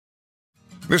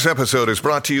This episode is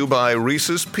brought to you by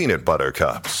Reese's Peanut Butter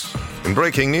Cups. In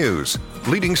breaking news,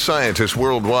 leading scientists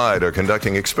worldwide are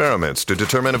conducting experiments to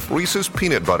determine if Reese's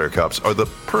Peanut Butter Cups are the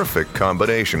perfect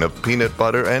combination of peanut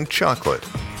butter and chocolate.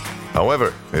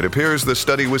 However, it appears the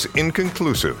study was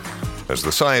inconclusive, as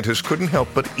the scientists couldn't help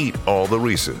but eat all the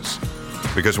Reese's.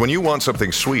 Because when you want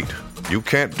something sweet, you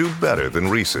can't do better than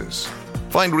Reese's.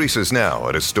 Find Reese's now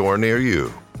at a store near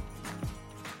you.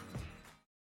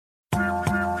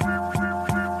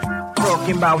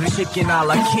 Talking about chicken a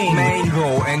la king,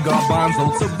 mango and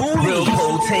garbanzo tabbouleh, real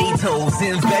potatoes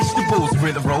and vegetables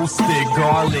with roasted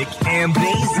garlic and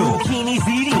basil, zucchini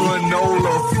ziti,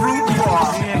 granola fruit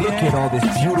bar. Look at all this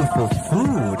beautiful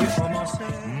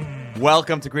food.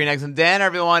 Welcome to Green Eggs and Dan,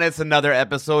 everyone. It's another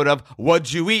episode of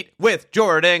What'd You Eat with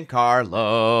Jordan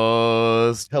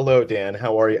Carlos. Hello, Dan.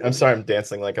 How are you? I'm sorry I'm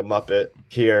dancing like a Muppet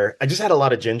here. I just had a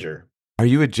lot of ginger. Are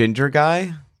you a ginger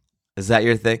guy? Is that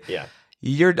your thing? Yeah.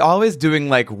 You're always doing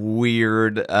like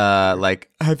weird,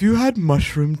 like, have you had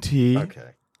mushroom tea?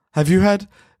 Okay. Have you had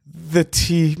the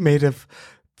tea made of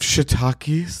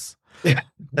shiitakes?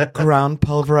 Ground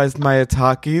pulverized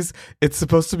mayatakis? It's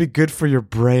supposed to be good for your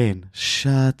brain.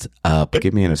 Shut up.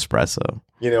 Give me an espresso.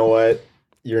 You know what?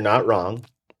 You're not wrong.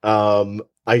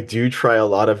 I do try a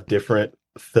lot of different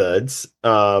foods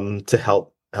to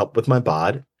help with my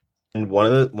bod. And one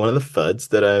of the foods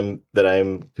that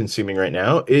I'm consuming right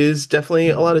now is definitely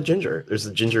a lot of ginger. There's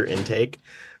a ginger intake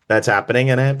that's happening,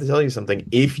 and I have to tell you something.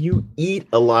 If you eat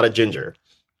a lot of ginger,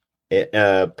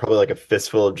 probably like a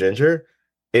fistful of ginger,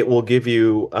 it will give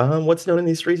you what's known in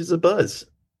these streets as a buzz.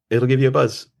 It'll give you a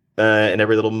buzz in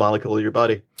every little molecule of your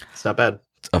body. It's not bad.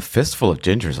 A fistful of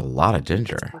ginger is a lot of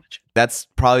ginger. That's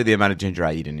probably the amount of ginger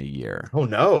I eat in a year. Oh,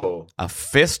 no. A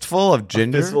fistful of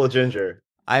ginger? A fistful of ginger.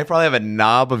 I probably have a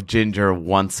knob of ginger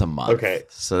once a month. Okay.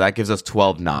 So that gives us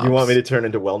 12 knobs. You want me to turn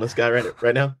into wellness guy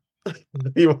right now?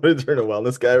 You want me to turn a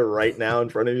wellness guy right now in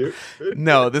front of you?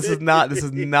 No, this is not a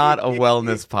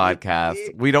wellness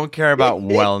podcast. We don't care about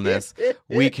wellness.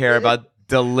 We care about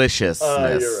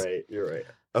deliciousness. You're right.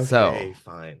 Okay, so,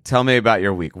 fine. Tell me about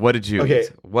your week. What did you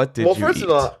eat? What did you eat? Well, first of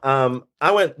all,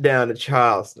 I went down to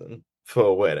Charleston for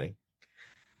a wedding.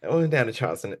 I went down to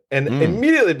Charleston and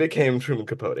immediately became Truman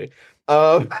Capote.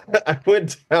 I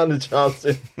went down to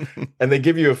Charleston and they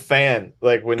give you a fan,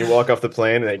 like when you walk off the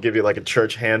plane, and they give you like a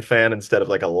church hand fan instead of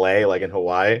like a lei, like in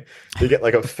Hawaii. You get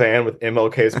like a fan with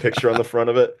MLK's picture on the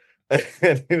front of it.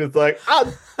 And it's like,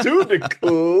 I do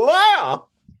declare.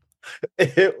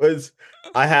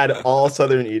 I had all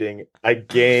Southern eating. I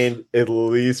gained at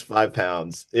least 5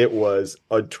 pounds. It was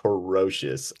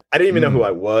atrocious. I didn't even know who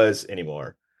I was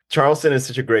anymore. Charleston is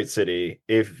such a great city.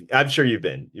 I'm sure you've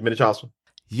been to Charleston.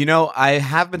 You know, I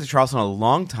have been to Charleston a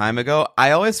long time ago.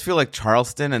 I always feel like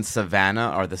Charleston and Savannah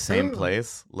are the same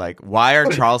place. Like, why are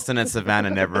Charleston and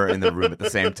Savannah never in the room at the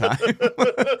same time?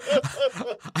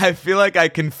 I feel like I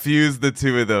confuse the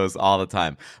two of those all the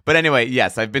time. But anyway,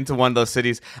 yes, I've been to one of those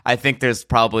cities. I think there's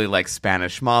probably like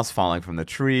Spanish moss falling from the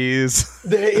trees.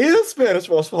 There is Spanish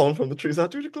moss falling from the trees. I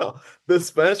do declare. The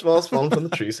Spanish moss falling from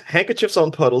the trees. Handkerchiefs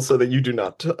on puddles so that you do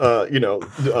not,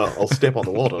 I'll step on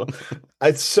the water.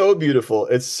 It's so beautiful.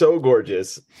 It's so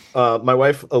gorgeous. My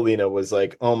wife Alina was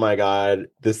like, "Oh my god,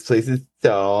 this place is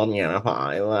so beautiful.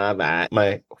 I love it."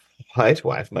 My white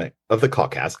wife, of the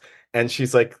Caucas, and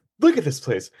she's like, "Look at this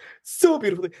place, so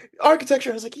beautiful architecture."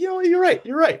 I was like, you're right."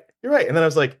 And then I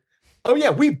was like, "Oh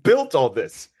yeah, we built all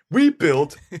this. We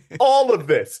built all of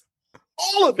this,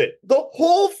 all of it, the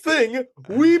whole thing.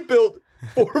 We built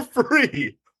for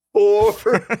free,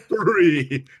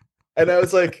 And I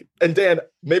was like, and Dan,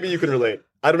 maybe you can relate.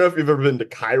 I don't know if you've ever been to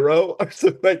Cairo or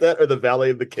something like that, or the Valley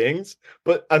of the Kings,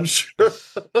 but I'm sure.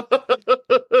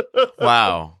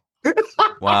 Wow.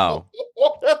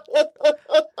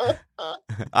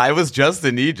 I was just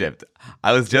in Egypt.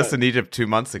 In Egypt 2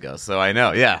 months ago, so I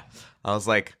know. Yeah. I was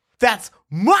like, that's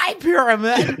my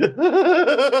pyramid.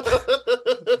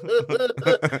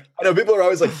 I know people are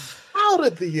always like, how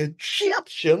did the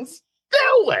Egyptians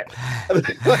do it?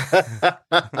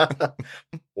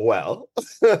 Well,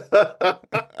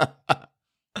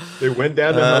 they went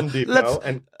down to Home Depot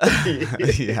and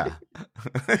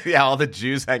yeah, all the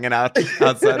Jews hanging out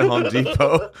outside Home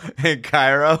Depot in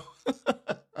Cairo.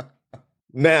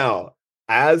 Now,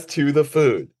 as to the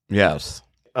food, yes,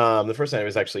 the first night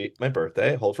was actually my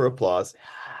birthday. Hold for applause.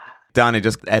 Donnie,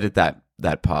 just edit that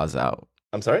pause out.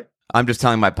 I'm sorry? I'm just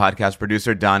telling my podcast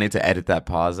producer, Donnie, to edit that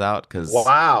pause out because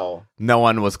no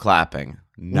one was clapping.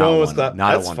 No one was clapping.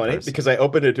 That's funny person. Because I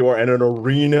opened a door and an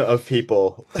arena of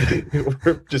people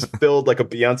were just filled like a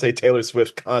Beyonce Taylor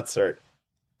Swift concert.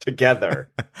 together.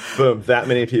 Boom, that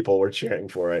many people were cheering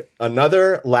for it.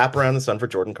 Another lap around the sun for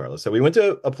Jordan Carlos. So we went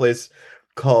to a place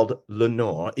called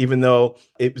Lenoir, even though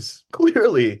it was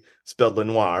clearly spelled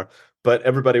Lenoir, but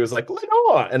everybody was like,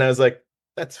 Lenoir. And I was like,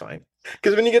 that's fine.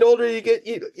 Because when you get older,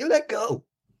 you let go.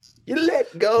 You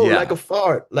let go like a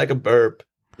fart, like a burp.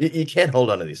 You can't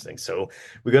hold on to these things. So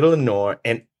we go to Lenoir,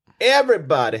 and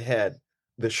everybody had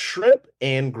the shrimp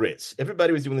and grits.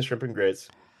 Everybody was doing the shrimp and grits.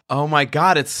 Oh my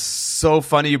God, it's so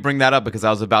funny you bring that up because I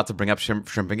was about to bring up shrimp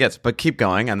and grits. But keep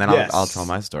going, and then I'll tell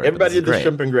my story. Everybody did the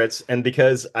shrimp and grits, and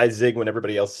because I zig when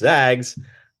everybody else zags,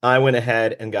 I went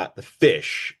ahead and got the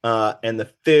fish. And the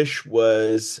fish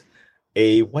was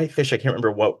a white fish. I can't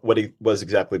remember what it was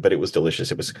exactly, but it was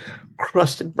delicious. It was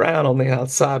crusted brown on the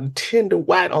outside and tender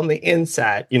white on the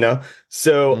inside, you know?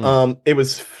 So it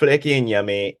was flaky and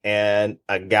yummy, and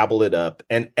I gobbled it up,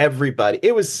 and everybody,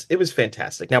 it was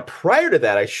fantastic. Now, prior to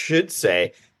that, I should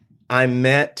say, I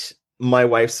met my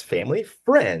wife's family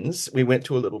friends. We went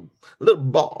to a little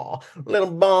bar,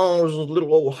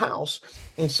 little old house.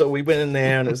 And so we went in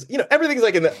there, and it's, everything's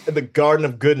like in the Garden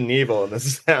of Good and Evil in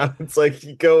this town. It's like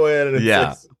you go in and it's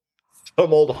like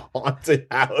some old haunted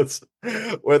house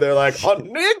where they're like, "Oh,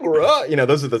 Negra,"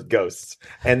 those are the ghosts.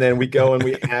 And then we go and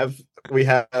we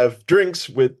have drinks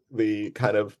with the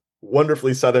kind of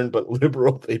wonderfully Southern but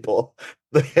liberal people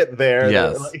there.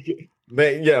 Yes.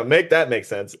 Make that make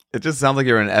sense. It just sounds like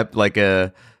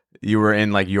you're you were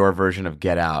in like your version of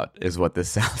Get Out, is what this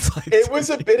sounds like. It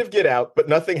was a bit of Get Out, but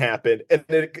nothing happened, and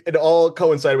it all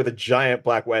coincided with a giant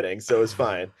black wedding, so it was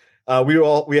fine. We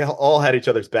all had each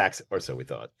other's backs, or so we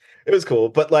thought. It was cool,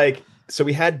 but so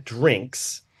we had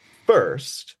drinks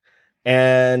first,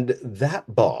 and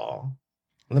that bar.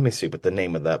 Let me see what the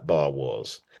name of that bar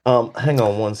was. Hang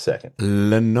on one second.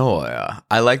 Lenoir.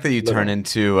 I like that you turn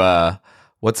into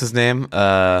what's his name?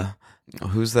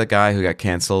 Who's that guy who got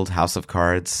canceled? House of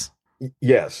Cards.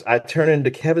 Yes, I turn into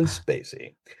Kevin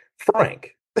Spacey.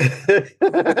 Frank. Yeah,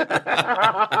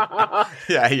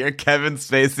 you're Kevin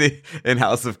Spacey in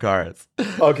House of Cards.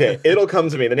 Okay, it'll come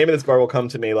to me. The name of this bar will come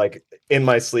to me like in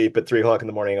my sleep at 3:00 in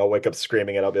the morning. I'll wake up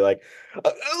screaming and I'll be like,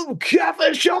 "Oh,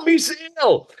 Kevin, show me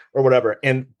Seal," or whatever.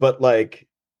 But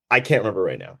I can't remember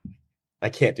right now. I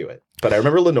can't do it. But I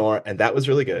remember Lenoir, and that was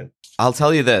really good. I'll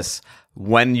tell you this.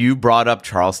 When you brought up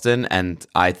Charleston, and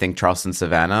I think Charleston,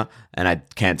 Savannah, and I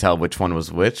can't tell which one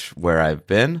was which, where I've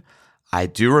been, I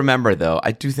do remember, though,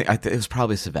 I think it was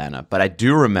probably Savannah, but I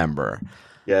do remember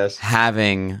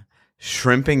having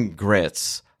shrimp and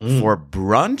grits for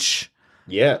brunch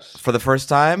for the first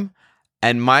time.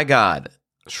 And my God,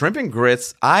 shrimp and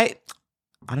grits, I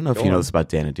don't know if you know this about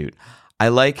Dana, dude. I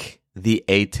like the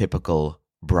atypical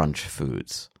brunch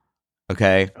foods.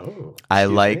 Okay? Oh, I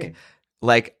like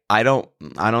I don't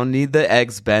need the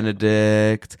eggs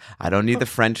Benedict. I don't need the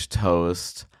French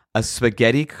toast. A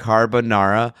spaghetti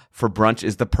carbonara for brunch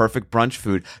is the perfect brunch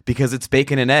food because it's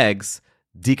bacon and eggs.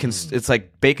 It's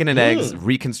like bacon and eggs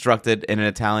reconstructed in an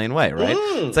Italian way, right?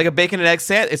 It's like a bacon and egg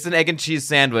it's an egg and cheese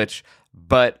sandwich,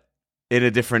 but in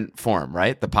a different form,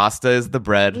 right? The pasta is the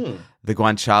bread, the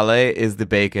guanciale is the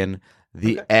bacon,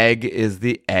 the egg is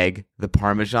the egg, the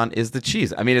parmesan is the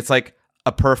cheese. I mean, it's like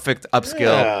a perfect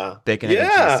upscale bacon egg and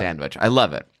cheese sandwich. I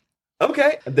love it.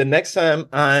 Okay. The next time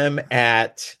I'm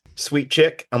at Sweet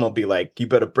Chick, I'm going to be like, you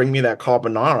better bring me that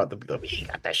carbonara. They'll be like, you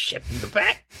got that shit in the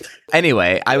back.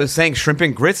 Anyway, I was saying shrimp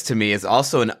and grits to me is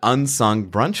also an unsung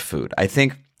brunch food. I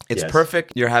think it's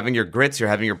perfect. You're having your grits, you're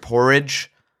having your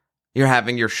porridge, you're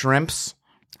having your shrimps.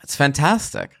 It's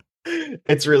fantastic.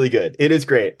 It's really good. It is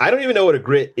great. I don't even know what a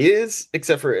grit is,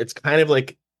 except for it's kind of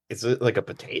like, is it like a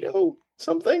potato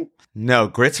something? No,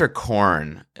 grits are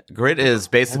corn. Grit is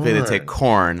basically they take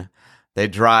corn, they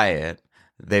dry it,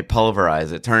 they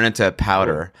pulverize it, turn it into a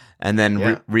powder, and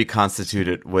then reconstitute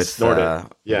it with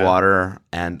water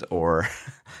and or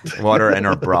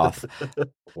broth.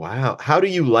 Wow. How do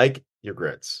you like your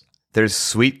grits? There's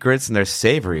sweet grits and there's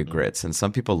savory grits, and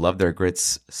some people love their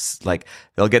grits. Like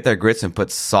they'll get their grits and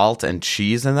put salt and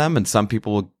cheese in them, and some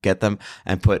people will get them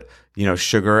and put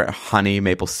sugar, honey,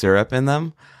 maple syrup in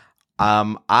them.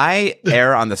 I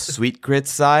err on the sweet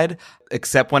grits side,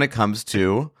 except when it comes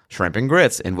to shrimp and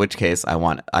grits, in which case I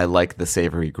like the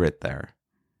savory grit there.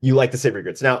 You like the savory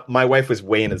grits. Now, my wife was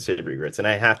way into the savory grits, and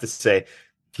I have to say,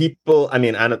 people,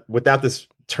 without this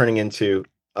turning into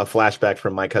a flashback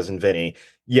from my cousin Vinny,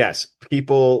 yes,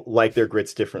 people like their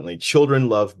grits differently. Children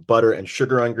love butter and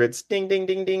sugar on grits. Ding, ding,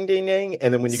 ding, ding, ding, ding.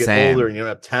 And then when you get older and you don't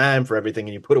have time for everything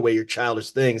and you put away your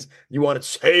childish things, you want it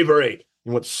savory.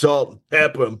 You want salt and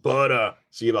pepper and butter,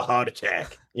 so you have a heart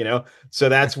attack, So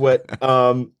that's what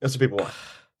people want.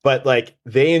 But like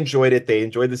they enjoyed it. They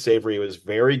enjoyed the savory. It was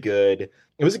very good.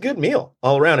 It was a good meal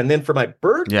all around. And then for my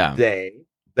birthday,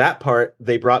 that part,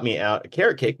 they brought me out a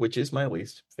carrot cake, which is my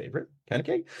least favorite kind of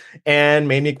cake, and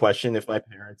made me question if my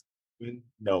parents even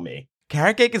know me.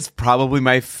 Carrot cake is probably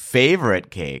my favorite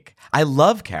cake. I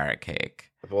love carrot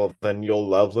cake. Well, then you'll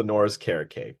love Lenore's carrot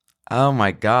cake. Oh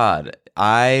my God.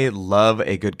 I love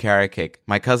a good carrot cake.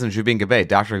 My cousin Jubin Gabe,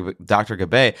 Dr.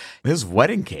 Gabe, his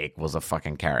wedding cake was a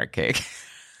fucking carrot cake.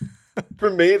 For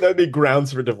me, that'd be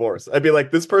grounds for divorce. I'd be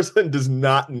like, this person does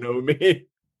not know me.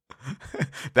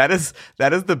 That is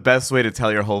the best way to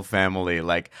tell your whole family,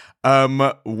 like,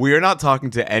 we're not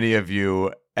talking to any of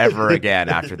you ever again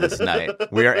after this night.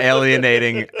 We are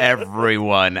alienating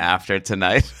everyone after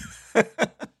tonight.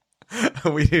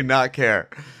 We do not care.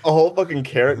 A whole fucking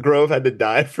carrot grove had to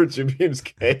die for Jim's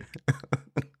cake.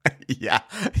 Yeah.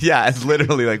 It's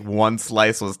literally like one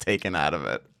slice was taken out of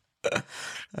it.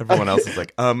 Everyone else is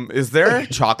like, is there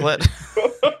chocolate?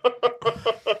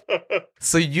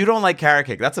 So you don't like carrot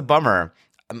cake. That's a bummer.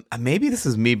 Maybe this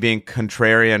is me being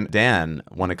contrarian Dan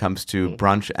when it comes to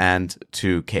brunch and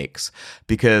to cakes.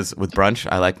 Because with brunch,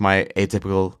 I like my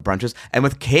atypical brunches. And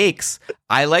with cakes,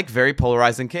 I like very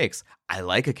polarizing cakes. I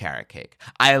like a carrot cake.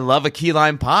 I love a key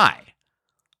lime pie.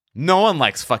 No one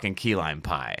likes fucking key lime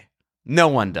pie. No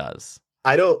one does.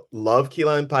 I don't love key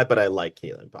lime pie, but I like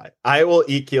key lime pie. I will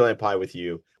eat key lime pie with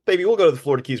you. Baby, we'll go to the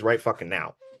Florida Keys right fucking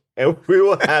now. And we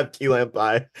will have key lime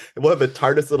pie. And we'll have the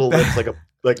tartest little lips,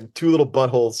 like two little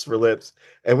buttholes for lips.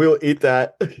 And we will eat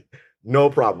that. No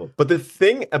problem. But the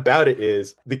thing about it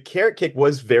is the carrot cake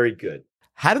was very good.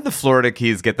 How did the Florida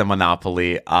Keys get the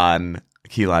monopoly on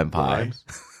key lime pie? Limes?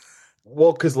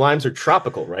 Well, because limes are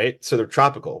tropical, right? So they're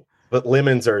tropical. But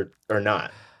lemons are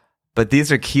not. But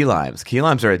these are key limes. Key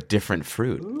limes are a different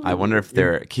fruit. Ooh, I wonder if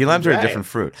key limes are a different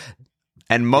fruit.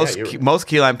 And most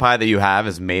key lime pie that you have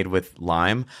is made with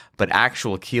lime, but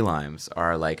actual key limes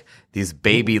are like these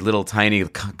baby little tiny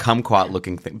kumquat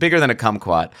looking thing, bigger than a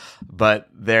kumquat, but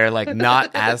they're like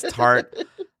not as tart.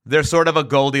 They're sort of a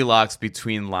Goldilocks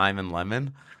between lime and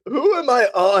lemon. Who am I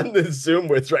on this Zoom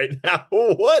with right now?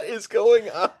 What is going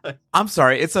on? I'm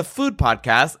sorry, it's a food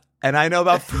podcast. And I know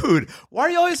about food. Why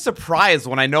are you always surprised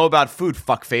when I know about food,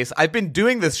 fuckface? I've been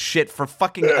doing this shit for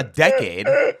fucking a decade.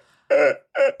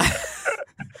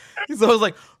 He's always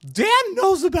like, Dan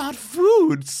knows about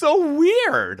food. So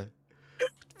weird.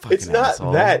 Fucking it's not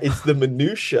asshole. that. It's the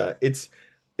minutia. It's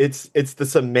the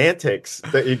semantics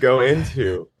that you go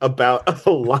into about a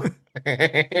lot.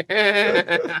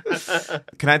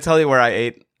 Can I tell you where I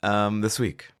ate this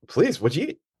week? Please, what'd you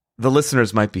eat? The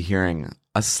listeners might be hearing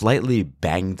a slightly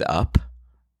banged up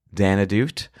Dan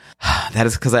Adut. That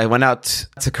is because I went out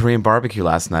to Korean barbecue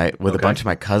last night with a bunch of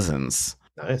my cousins.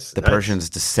 Nice. The Persians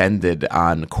descended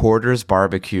on Quarters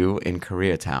Barbecue in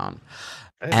Koreatown.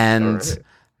 Nice. And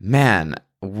man,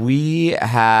 we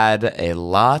had a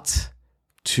lot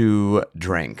to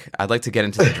drink. I'd like to get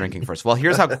into the drinking first. Well,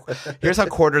 here's how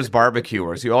Quarters Barbecue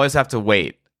works. You always have to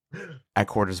wait at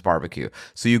Quarters Barbecue.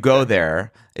 So you go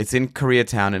there. It's in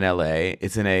Koreatown in LA.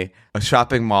 It's in a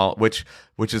shopping mall, which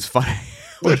is funny.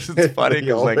 Which is funny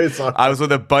because I was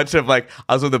with a bunch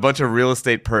of real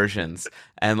estate Persians,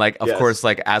 and like of course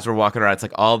like as we're walking around, it's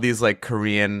like all these like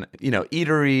Korean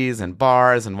eateries and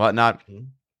bars and whatnot,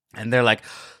 and they're like,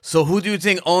 so who do you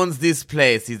think owns this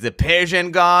place? Is it a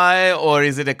Persian guy or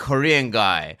is it a Korean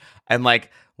guy? And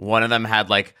like one of them had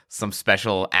like some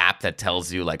special app that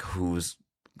tells you like who's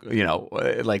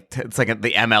it's like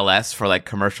the MLS for like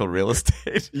commercial real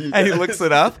estate, and he looks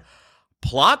it up.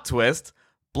 Plot twist: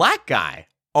 black guy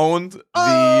owned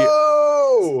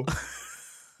the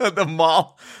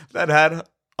mall that had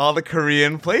all the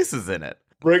Korean places in it.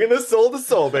 Bringing the soul to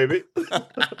soul, baby.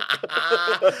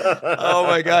 Oh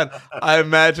my God. I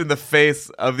imagine the face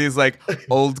of these like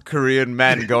old Korean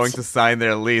men going to sign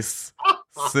their lease,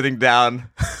 sitting down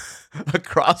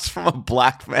across from a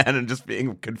black man and just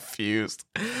being confused.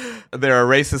 They're a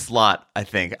racist lot, I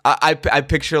think. I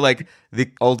picture like the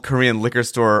old Korean liquor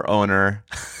store owner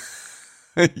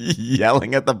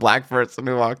yelling at the black person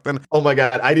who walked in. Oh my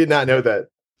God, I did not know that.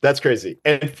 That's crazy.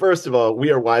 And first of all,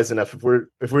 we are wise enough if we're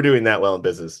doing that well in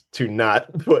business to not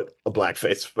put a black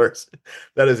face first.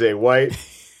 That is a white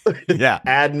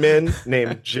admin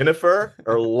named Jennifer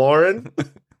or Lauren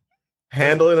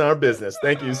handling our business.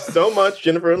 Thank you so much,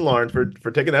 Jennifer and Lauren,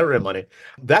 for taking that rent money.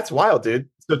 That's wild, dude.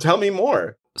 So tell me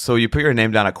more. So you put your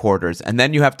name down at Quarters, and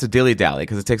then you have to dilly-dally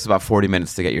because it takes about 40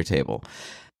 minutes to get your table.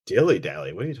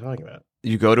 Dilly-dally? What are you talking about?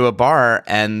 You go to a bar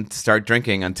and start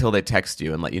drinking until they text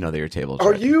you and let you know that your table's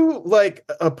Are ready. you like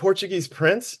a Portuguese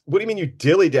prince? What do you mean you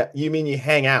dilly-dally? You mean you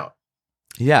hang out?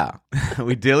 Yeah,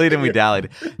 we dillied and we dallied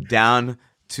down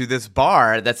to this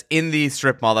bar that's in the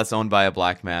strip mall that's owned by a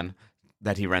black man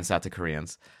that he rents out to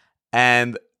Koreans.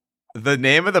 And the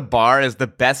name of the bar is the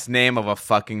best name of a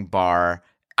fucking bar,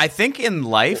 I think, in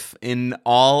life, in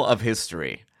all of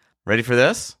history. Ready for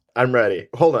this? I'm ready.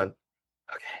 Hold on.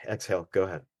 Okay, exhale. Go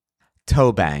ahead.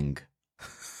 Toe Bang.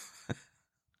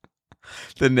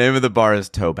 The name of the bar is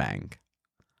Toe Bang.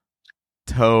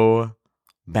 Toe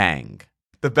Bang.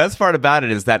 The best part about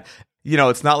it is that, you know,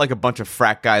 it's not like a bunch of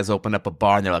frat guys open up a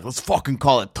bar and they're like, let's fucking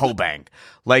call it Toe Bang.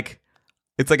 Like,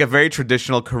 it's like a very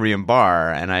traditional Korean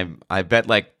bar, and I bet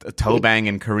like a toe bang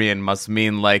in Korean must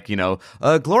mean like, you know,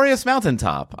 a glorious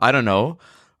mountaintop. I don't know,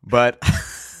 but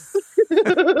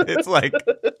it's like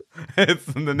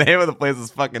the name of the place is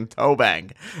fucking Toe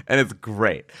Bang, and it's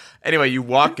great. Anyway, you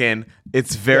walk in,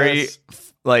 it's very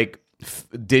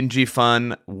dingy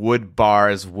fun, wood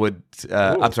bars, wood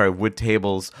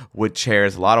tables, wood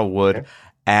chairs, a lot of wood, okay.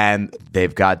 And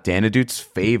they've got Danadute's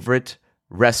favorite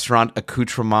restaurant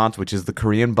accoutrement, which is the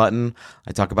Korean button.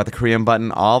 I talk about the Korean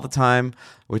button all the time,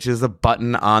 which is a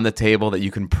button on the table that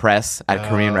you can press at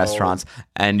Korean restaurants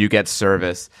and you get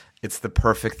service. It's the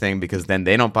perfect thing because then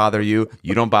they don't bother you,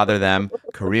 you don't bother them.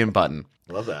 Korean button.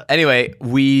 Love that. Anyway,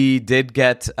 we did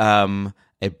get a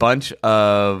bunch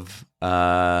of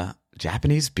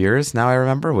Japanese beers, now I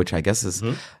remember, which I guess is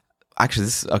actually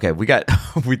this. Okay, we got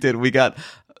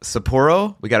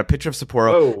Sapporo. We got a picture of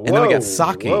Sapporo, and then we got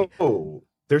sake. Whoa.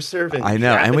 They're serving I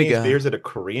know, Japanese and we got beers at a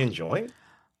Korean joint?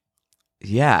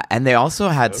 Yeah, and they also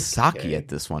had sake at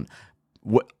this one,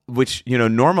 which, you know,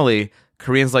 normally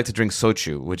Koreans like to drink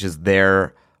sochu, which is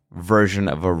their version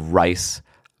of a rice-based,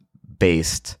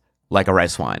 like a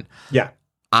rice wine. Yeah.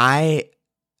 I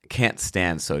can't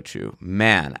stand sochu.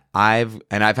 Man, I've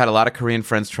had a lot of Korean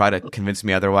friends try to convince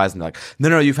me otherwise, and they're like,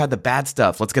 no, you've had the bad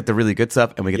stuff. Let's get the really good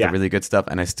stuff, and we get the really good stuff,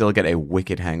 and I still get a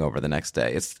wicked hangover the next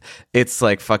day. It's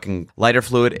like fucking lighter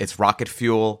fluid. It's rocket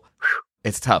fuel.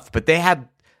 It's tough. But they had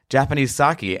Japanese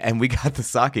sake, and we got the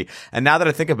sake. And now that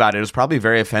I think about it, it was probably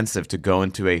very offensive to go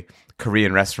into a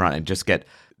Korean restaurant and just get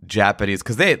Japanese,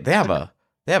 because they have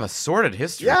a sordid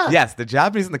history. Yeah. Yes, the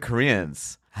Japanese and the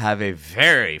Koreans have a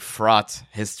very fraught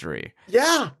history.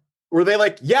 Yeah. Were they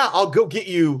like, yeah, I'll go get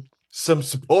you some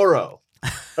Sapporo.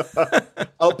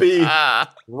 I'll be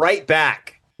right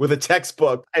back with a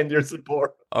textbook and your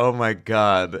Sapporo. Oh my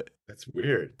God. That's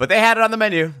weird. But they had it on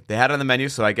the menu.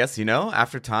 So I guess, you know,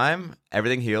 after time,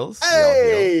 everything heals.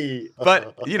 Hey!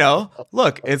 But, you know,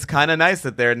 look, it's kind of nice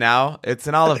that it's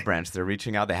an olive branch. They're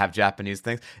reaching out. They have Japanese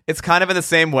things. It's kind of in the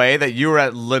same way that you were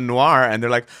at Le Noir and they're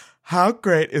like, how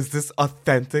great is this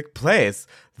authentic place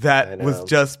that was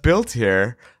just built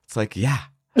here? It's like, yeah.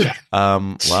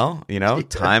 Well, you know,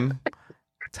 time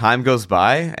goes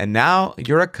by, and now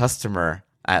you're a customer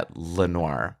at Le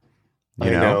Noir.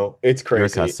 I know. It's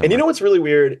crazy. And you know what's really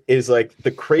weird is like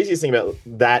the craziest thing about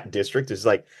that district is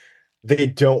like they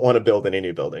don't want to build any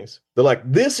new buildings. They're like,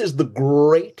 this is the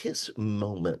greatest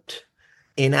moment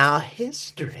in our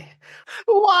history.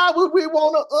 Why would we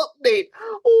want to update?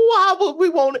 Why would we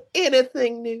want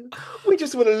anything new? We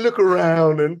just want to look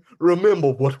around and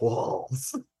remember what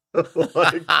was.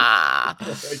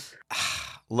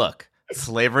 Look,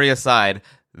 slavery aside,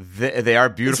 they are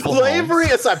beautiful. Slavery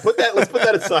homes. Aside, let's put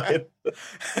that aside.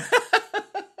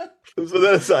 Let's put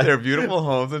that aside. They're beautiful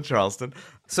homes in Charleston.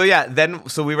 So yeah,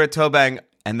 so we were at Toe Bang,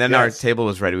 and then our table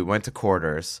was ready. We went to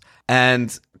quarters,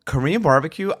 and Korean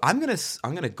barbecue, I'm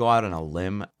gonna go out on a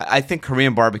limb. I think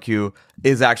Korean barbecue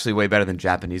is actually way better than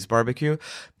Japanese barbecue.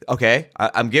 Okay,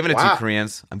 I'm giving it to you,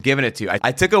 Koreans. I'm giving it to you.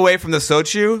 I took away from the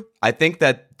sochu. I think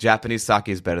that Japanese sake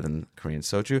is better than Korean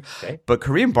sochu. Okay. But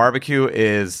Korean barbecue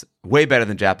is way better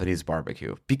than Japanese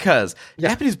barbecue because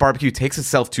Japanese barbecue takes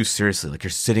itself too seriously. Like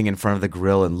you're sitting in front of the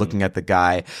grill and looking at the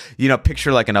guy. You know,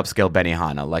 picture like an upscale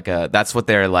Benihana. That's what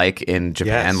they're like in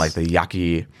Japan, like the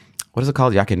yaki. What is it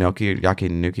called?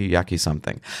 Yakinuki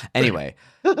something. Anyway,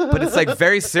 but it's like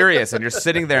very serious, and you're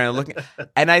sitting there and looking.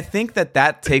 And I think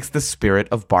that takes the spirit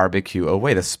of barbecue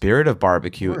away. The spirit of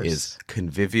barbecue is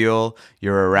convivial.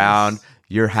 You're around.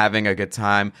 You're having a good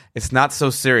time. It's not so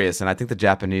serious, and I think the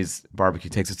Japanese barbecue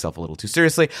takes itself a little too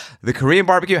seriously. The Korean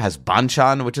barbecue has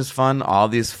banchan, which is fun. All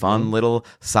these fun little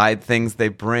side things they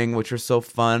bring, which are so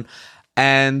fun.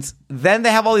 And then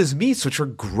they have all these meats, which are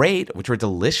great, which are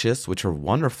delicious, which are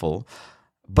wonderful.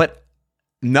 But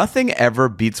nothing ever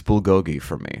beats bulgogi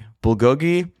for me.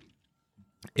 Bulgogi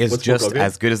is just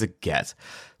as good as it gets.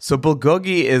 So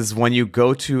bulgogi is when you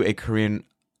go to a Korean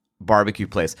barbecue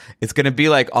place. It's going to be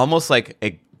like almost like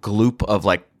a gloop of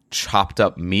like chopped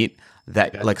up meat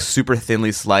that like super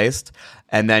thinly sliced,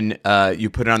 and then you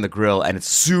put it on the grill, and it's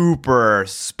super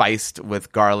spiced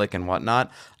with garlic and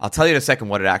whatnot. I'll tell you in a second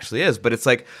what it actually is, but it's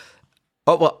like,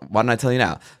 oh, well, why don't I tell you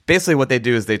now? Basically, what they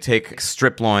do is they take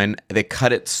strip loin, they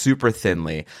cut it super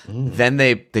thinly, then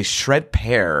they shred a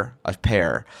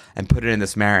pear, and put it in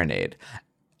this marinade.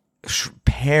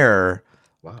 Pear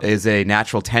is a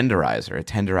natural tenderizer. It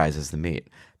tenderizes the meat.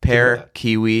 Pear,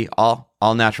 kiwi, all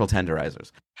natural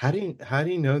tenderizers. How do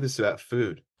you know this about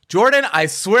food? Jordan, I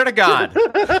swear to God.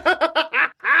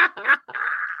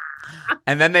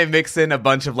 And then they mix in a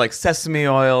bunch of like sesame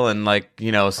oil and like,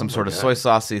 you know, some sort of soy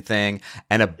saucy thing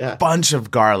and a bunch of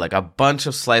garlic, a bunch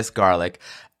of sliced garlic.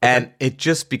 And it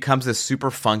just becomes this super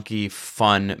funky,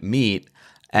 fun meat.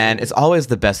 And it's always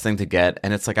the best thing to get.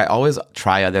 And it's like, I always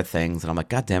try other things. And I'm like,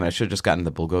 God damn it, I should have just gotten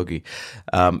the bulgogi.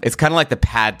 It's kind of like the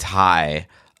pad thai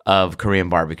of Korean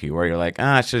barbecue, where you're like,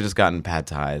 I should have just gotten pad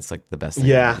thai. It's like the best thing.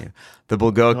 Yeah. The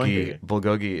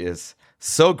bulgogi is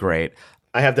so great.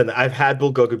 I've had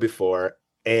bulgogi before,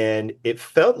 and it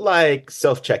felt like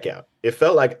self-checkout. It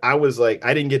felt like I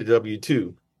didn't get a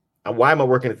W-2. Why am I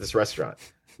working at this restaurant?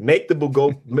 Make the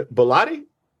bulati?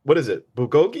 What is it?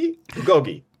 Bulgogi?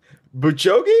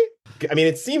 Buchogi? I mean,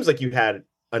 it seems like you had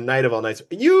a night of all nights.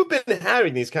 You've been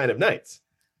having these kind of nights.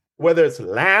 Whether it's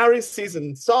Larry's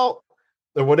seasoned salt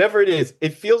or whatever it is,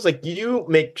 it feels like you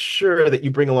make sure that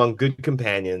you bring along good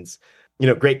companions, you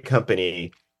know, great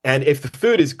company. And if the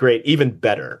food is great, even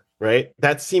better, right?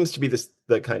 That seems to be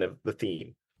the kind of the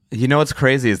theme. You know what's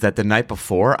crazy is that the night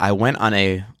before I went on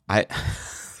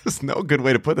there's no good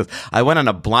way to put this. I went on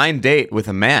a blind date with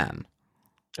a man.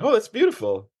 Oh, that's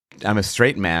beautiful. I'm a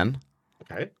straight man.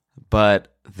 Okay.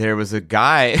 But there was a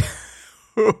guy,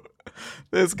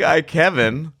 this guy,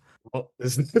 Kevin. Well,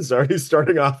 this is already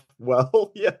starting off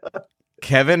well. Yeah.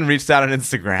 Kevin reached out on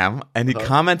Instagram and he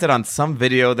commented on some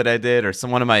video that I did or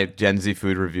one of my Gen Z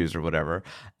food reviews or whatever.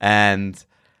 And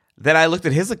then I looked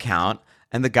at his account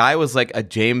and the guy was like a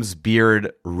James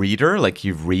Beard reader. Like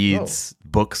he reads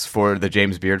books for the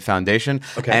James Beard Foundation.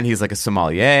 Okay. And he's like a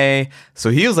sommelier. So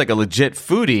he was like a legit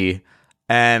foodie.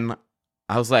 And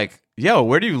I was like, yo,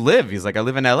 where do you live? He's like, I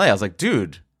live in LA. I was like,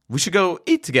 dude, we should go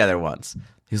eat together once.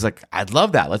 He's like, I'd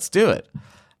love that. Let's do it.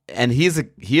 And he is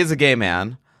a gay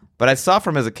man. But I saw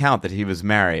from his account that he was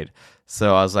married.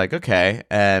 So I was like, okay.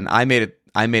 And I made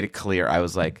it clear. I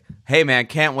was like, hey man,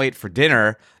 can't wait for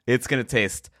dinner. It's going to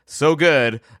taste so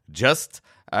good. Just,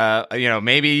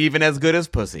 maybe even as good as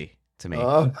pussy to me. You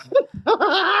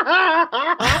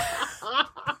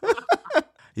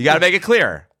got to make it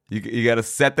clear. You got to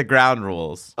set the ground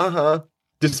rules.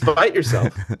 Despite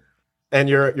yourself and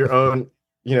your own,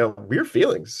 weird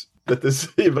feelings that this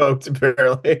evoked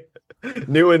apparently.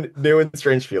 New and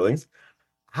strange feelings.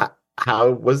 How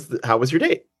was your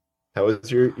date? How was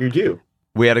your due?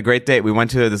 We had a great date. We went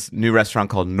to this new restaurant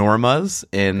called Norma's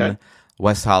in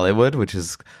West Hollywood, which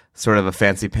is sort of a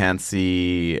fancy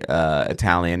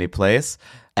Italian-y place.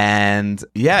 And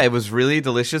yeah, it was really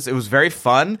delicious. It was very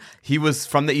fun. He was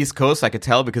from the East Coast, I could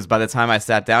tell, because by the time I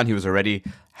sat down, he was already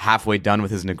halfway done with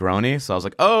his Negroni. So I was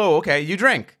like, oh, okay, you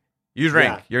drink.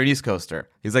 Yeah. You're an East Coaster.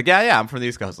 He's like, yeah, I'm from the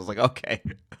East Coast. I was like, okay.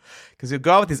 Because you'll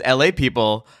go out with these LA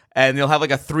people and you'll have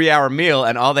like a 3-hour meal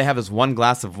and all they have is one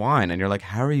glass of wine. And you're like,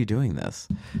 how are you doing this?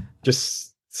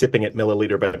 Just sipping it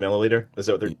milliliter by milliliter. Is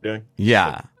that what they're doing?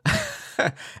 Yeah.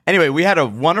 Anyway, we had a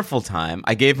wonderful time.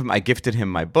 I gifted him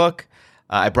my book.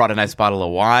 I brought a nice bottle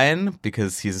of wine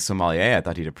because he's a sommelier. I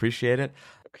thought he'd appreciate it.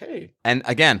 Okay. And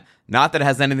again, not that it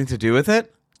has anything to do with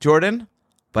it, Jordan,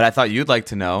 but I thought you'd like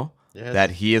to know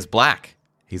that he is black.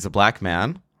 He's a black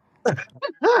man.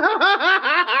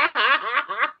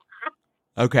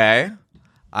 Okay.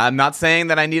 I'm not saying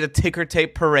that I need a ticker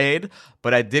tape parade,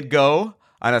 but I did go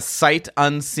on a sight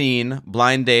unseen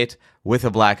blind date with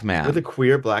a black man. With a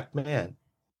queer black man.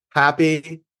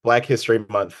 Happy Black History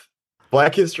Month.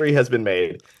 Black history has been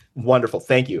made. Wonderful.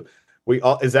 Thank you.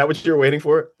 Is that what you're waiting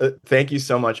for? Thank you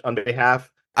so much on behalf.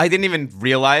 I didn't even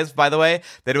realize, by the way,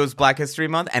 that it was Black History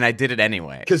Month, and I did it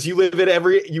anyway. Because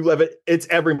it's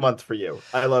every month for you.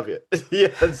 I love it.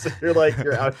 Yes,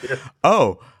 you're out here.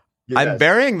 Oh, yes. I'm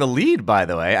burying the lead, by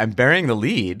the way. I'm burying the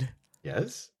lead.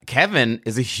 Yes. Kevin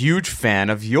is a huge fan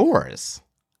of yours.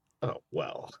 Oh,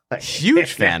 well.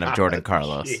 Huge fan of Jordan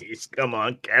Carlos. Jeez, come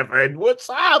on, Kevin. What's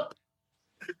up?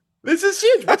 This is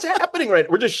huge. What's happening right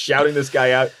now? We're just shouting this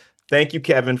guy out. Thank you,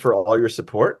 Kevin, for all your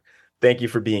support. Thank you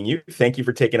for being you. Thank you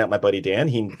for taking out my buddy Dan.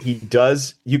 He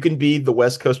does. You can be the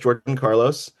West Coast Jordan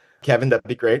Carlos. Kevin, that'd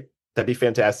be great. That'd be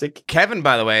fantastic. Kevin,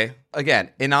 by the way, again,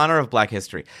 in honor of Black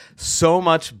History, so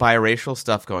much biracial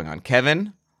stuff going on.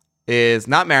 Kevin, is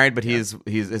not married, but he's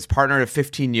his partner of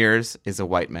 15 years is a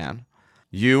white man.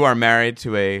 You are married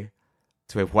to a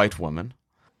white woman.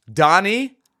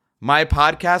 Donnie, my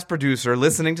podcast producer,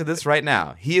 listening to this right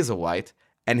now, he is a white,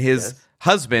 and his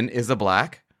husband is a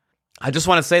black. I just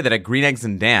want to say that at Green Eggs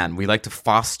and Dan, we like to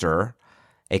foster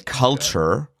a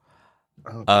culture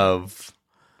of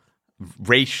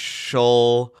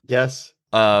racial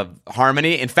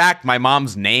harmony. In fact, my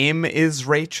mom's name is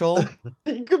Rachel.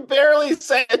 You can barely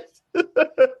say it.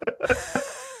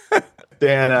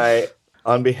 Dan,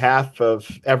 on behalf of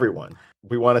everyone,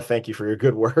 we want to thank you for your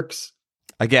good works.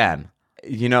 Again,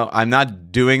 I'm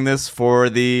not doing this for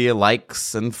the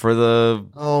likes and for the...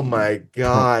 Oh my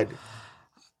God.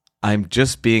 I'm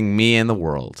just being me in the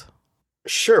world.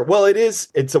 Sure. Well,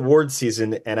 it's award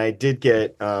season, and I did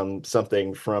get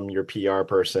something from your PR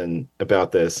person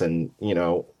about this, and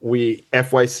we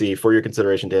FYC, for your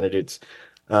consideration, Dana Dudes,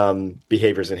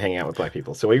 behaviors and hanging out with black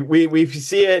people. So we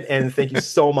see it, and thank you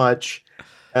so much.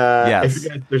 Yes. If you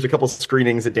guys, there's a couple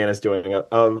screenings that Dana's doing.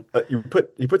 You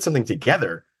put something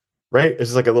together, right?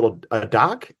 It's just like a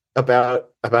doc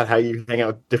about how you hang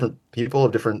out with different people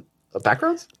of different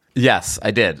backgrounds. Yes,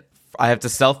 I did. I have to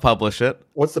self-publish it.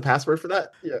 What's the password for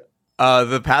that? Yeah.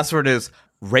 The password is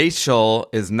Rachel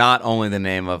is not only the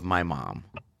name of my mom.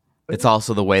 It's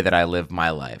also the way that I live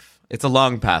my life. It's a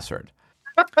long password.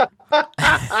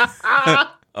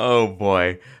 Oh,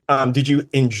 boy. Did you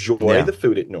enjoy the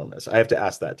food at Norma's? I have to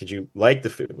ask that. Did you like the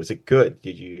food? Was it good?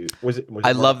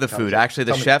 I love the food. Actually,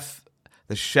 the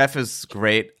chef is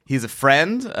great. He's a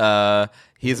friend.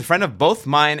 He's a friend of both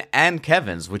mine and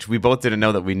Kevin's, which we both didn't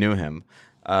know that we knew him.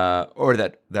 Or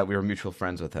that we were mutual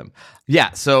friends with him.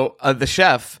 Yeah, so the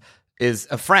chef is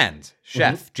a friend,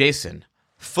 Chef Jason,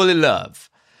 fully love.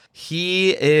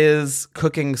 He is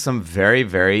cooking some very,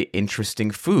 very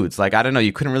interesting foods. Like, I don't know,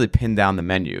 you couldn't really pin down the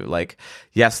menu. Like,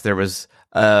 yes, there was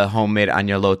homemade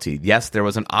agnolotti. Yes, there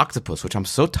was an octopus, which I'm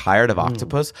so tired of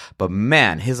octopus. But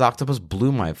man, his octopus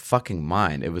blew my fucking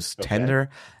mind. It was tender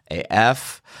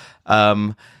AF.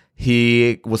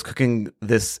 He was cooking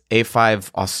this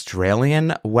A5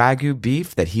 Australian Wagyu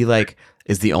beef that he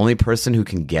is the only person who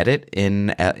can get it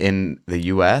in the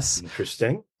US.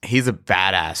 Interesting. He's a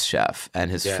badass chef,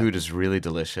 and his food is really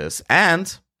delicious.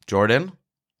 And Jordan,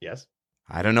 yes,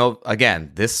 I don't know.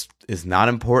 Again, this is not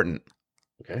important.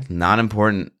 Okay, not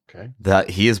important. Okay, that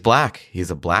he is black.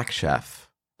 He's a black chef.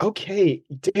 Okay,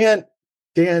 Dan.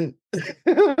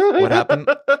 What happened?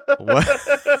 What?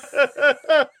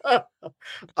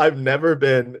 I've never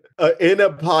been in a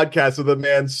podcast with a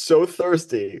man so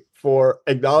thirsty for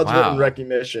acknowledgement and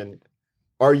recognition.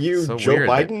 Are you so Joe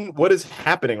Biden? What is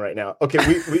happening right now? Okay,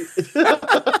 we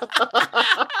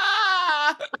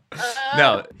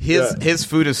No, his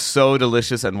food is so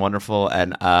delicious and wonderful,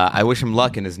 and I wish him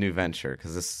luck in his new venture,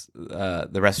 because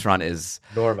the restaurant is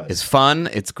Norma's. Is fun.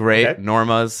 It's great. Okay.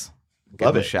 Norma's. Give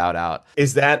him a shout out.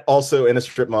 Is that also in a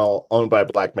strip mall owned by a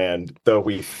black man? Though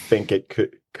we think it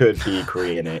could be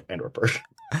Korean and or Persian.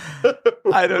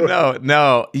 I don't know.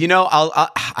 No, I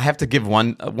have to give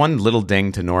one little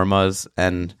ding to Norma's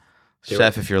and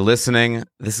Chef. If you're listening,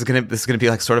 this is gonna be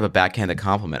like sort of a backhanded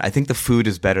compliment. I think the food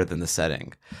is better than the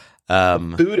setting.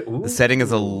 The setting is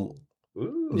the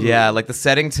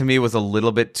setting to me was a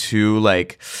little bit too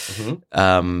like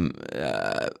made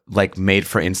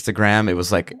for Instagram.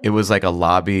 It was like a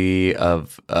lobby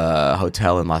of a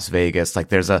hotel in Las Vegas. Like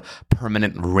there's a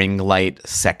permanent ring light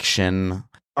section.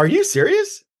 Are you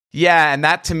serious? Yeah, and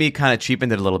that to me kind of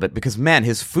cheapened it a little bit, because man,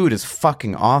 his food is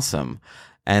fucking awesome.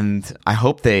 And I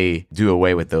hope they do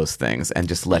away with those things and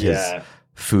just let his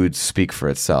food speak for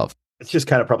itself. It's just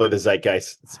kind of probably the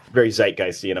zeitgeist. It's very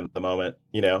zeitgeisty at the moment,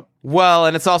 Well,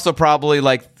 and it's also probably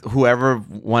like whoever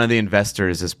one of the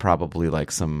investors is probably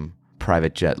like some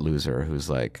private jet loser who's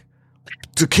like,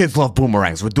 the kids love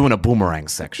boomerangs. We're doing a boomerang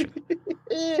section.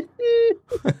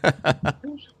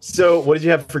 So, what did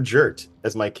you have for dessert,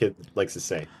 as my kid likes to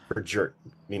say? For dessert,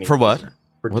 meaning for what?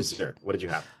 For dessert. What did you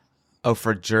have? Oh,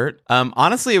 for dessert.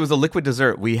 Honestly, it was a liquid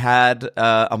dessert. We had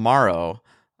Amaro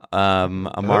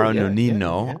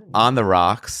Nonino on the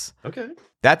rocks. Okay.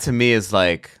 That to me is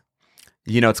like,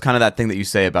 it's kind of that thing that you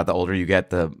say about the older you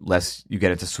get, the less you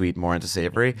get into sweet, more into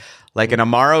savory. Like an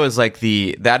Amaro is like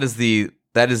that is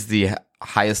the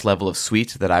highest level of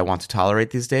sweet that I want to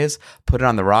tolerate these days. Put it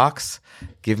on the rocks.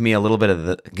 Give me a little bit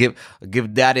of give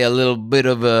daddy a little bit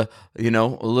of a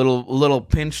little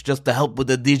pinch just to help with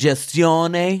the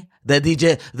digestione, the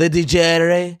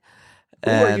digere. Who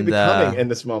are you becoming in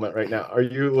this moment right now? Are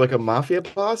you like a mafia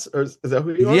boss, or is that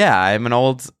who you are? Yeah, I'm an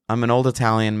old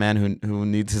Italian man who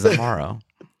needs his Amaro.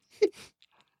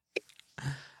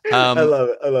 I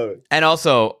love it. And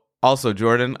also, Also,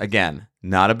 Jordan, again,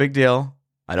 not a big deal.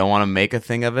 I don't want to make a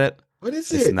thing of it. What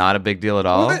is it? It's not a big deal at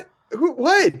all.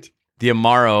 What? The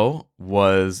Amaro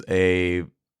was a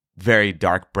very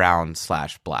dark brown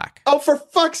 / black. Oh, for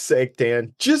fuck's sake,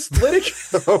 Dan. Just let it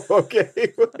go,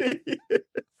 okay?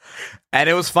 And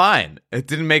it was fine. It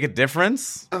didn't make a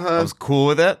difference. I was cool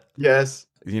with it. Yes.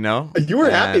 You know? You were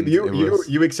happy. And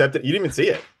You accepted. You didn't even see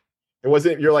it. It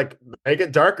wasn't, you're like, make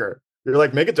it darker. You're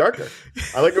like, make it darker.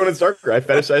 I like it when it's darker. I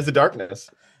fetishize the darkness.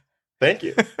 Thank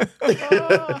you.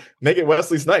 Make it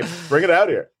Wesley Snipes. Bring it out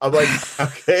here. I'm like,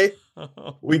 okay,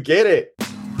 we get it.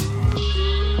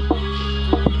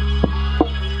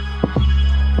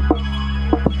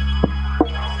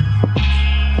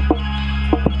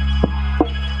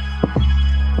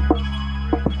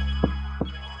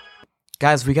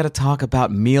 Guys, we got to talk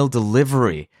about meal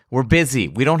delivery. We're busy.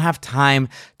 We don't have time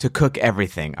to cook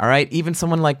everything, all right? Even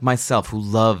someone like myself who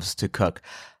loves to cook.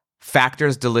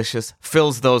 Factor's Delicious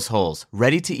fills those holes.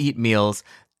 Ready-to-eat meals.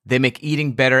 They make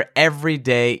eating better every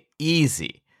day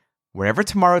easy. Wherever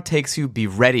tomorrow takes you, be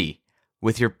ready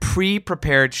with your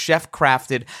pre-prepared,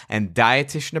 chef-crafted, and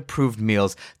dietitian-approved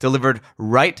meals delivered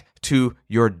right to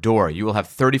your door. You will have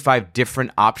 35 different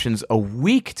options a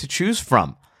week to choose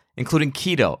from, including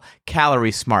keto,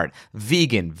 calorie smart,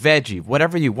 vegan, veggie,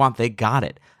 whatever you want, they got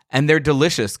it. And they're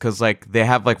delicious because they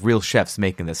have real chefs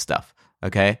making this stuff,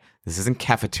 okay? This isn't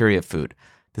cafeteria food.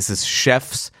 This is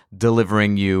chefs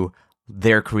delivering you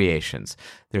their creations.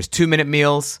 There's 2-minute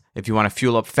meals if you want to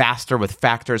fuel up faster with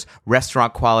Factor's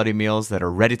restaurant quality meals that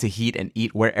are ready to heat and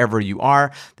eat wherever you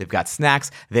are. They've got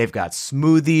snacks, they've got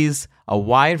smoothies, a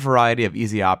wide variety of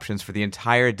easy options for the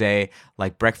entire day,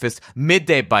 like breakfast,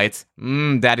 midday bites,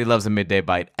 daddy loves a midday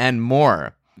bite, and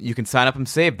more. You can sign up and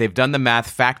save. They've done the math.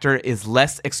 Factor is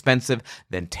less expensive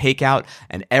than takeout,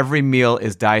 and every meal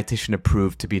is dietitian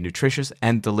approved to be nutritious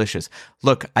and delicious.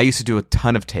 Look, I used to do a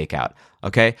ton of takeout,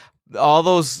 okay? All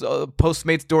those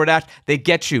Postmates, DoorDash, they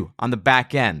get you on the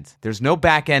back end. There's no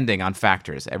back ending on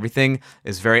Factors. Everything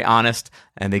is very honest,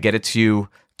 and they get it to you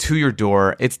to your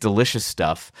door. It's delicious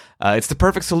stuff. It's the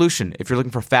perfect solution if you're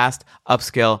looking for fast,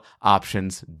 upscale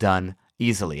options done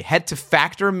easily. Head to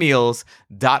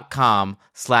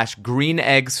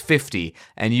factormeals.com/greeneggs50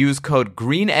 and use code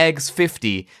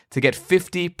greeneggs50 to get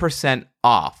 50%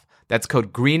 off. That's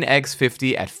code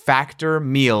greeneggs50 at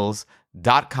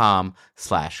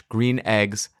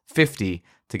factormeals.com/greeneggs50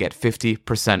 to get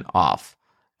 50% off.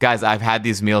 Guys, I've had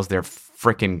these meals. They're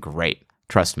freaking great.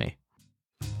 Trust me.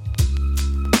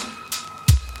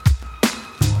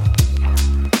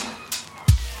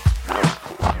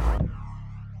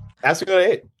 Ask me what I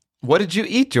ate. What did you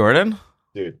eat, Jordan?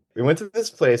 Dude, we went to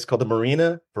this place called the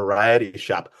Marina Variety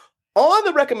Shop on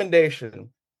the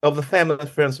recommendation of the family and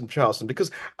friends from Charleston,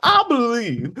 because I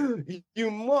believe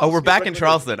you must. Oh, we're back in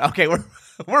Charleston. Okay,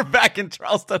 we're back in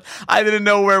Charleston. I didn't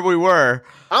know where we were.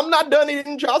 I'm not done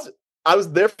eating in Charleston. I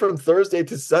was there from Thursday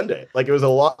to Sunday. It was a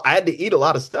lot. I had to eat a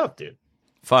lot of stuff, dude.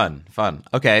 Fun.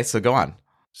 Okay, so go on.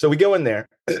 So we go in there.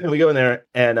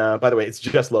 And by the way, it's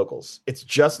just locals.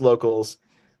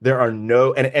 There are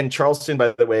no, and Charleston,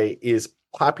 by the way, is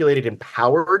populated and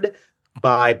powered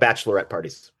by bachelorette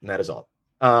parties, and that is all.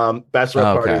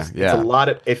 Bachelorette parties. Yeah. It's a lot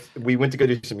of. If we went to go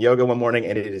do some yoga one morning,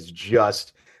 and it is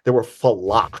just there were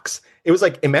flocks. It was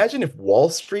like, imagine if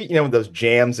Wall Street, those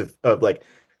jams of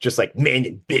just men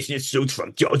in business suits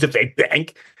from Joseph A.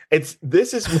 Bank.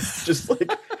 This is just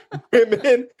like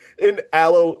women in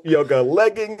aloe yoga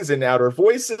leggings and outer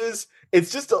voices. It's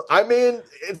just,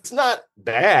 it's not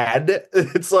bad.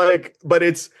 It's but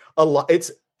it's a lot.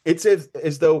 It's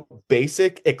as though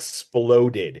Basic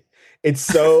exploded. It's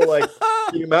so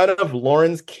the amount of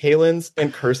Laurens, Kalins,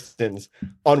 and Kirstens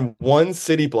on one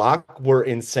city block were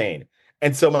insane.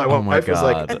 And so my wife was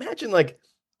like, imagine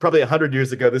probably 100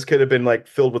 years ago, this could have been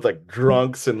filled with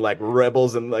drunks and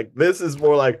rebels. And this is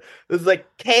more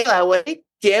Kayla, what are you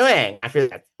doing? I feel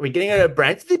like we're getting a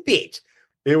brunch to the beach.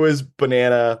 It was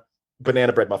banana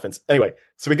bread muffins. Anyway,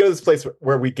 so we go to this place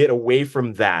where we get away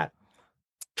from that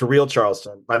to real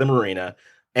Charleston by the marina.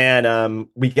 And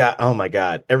we got, oh my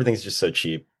God, everything's just so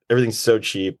cheap. Everything's so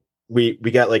cheap. We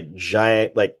got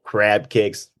giant crab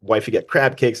cakes. Wifey got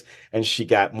crab cakes and she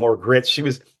got more grits. She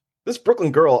was this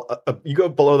Brooklyn girl. You go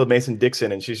below the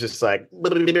Mason-Dixon and she's just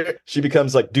she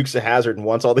becomes Dukes of Hazzard and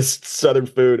wants all this Southern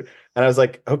food. And I was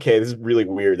like, okay, this is really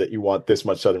weird that you want this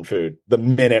much Southern food the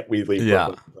minute we leave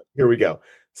Brooklyn. Here we go.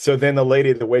 So then the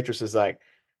waitress is like,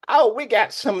 oh, we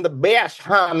got some of the best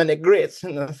hominy grits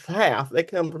in the South. They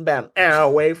come from about an hour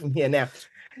away from here now.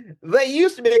 They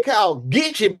used to be called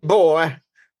Geechee Boy,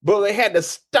 but they had to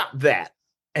stop that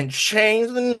and change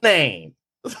the name.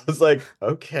 I was like,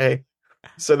 okay.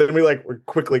 So then we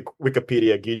quickly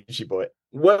Wikipedia Geechee Boy.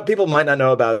 What people might not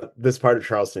know about this part of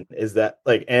Charleston is that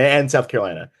and South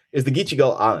Carolina is the Geechee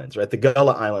Gullah Islands, right? The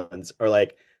Gullah Islands are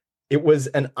it was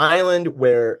an island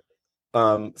where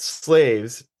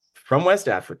slaves from West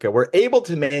Africa were able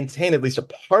to maintain at least a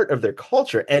part of their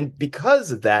culture. And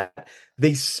because of that,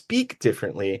 they speak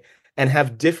differently and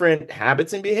have different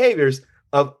habits and behaviors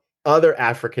of other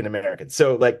African Americans.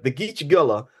 So the Geechee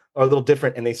Gullah are a little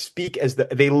different, and they speak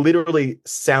they literally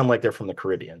sound like they're from the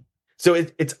Caribbean. So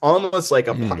it's almost like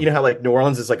you know how New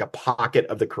Orleans is like a pocket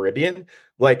of the Caribbean.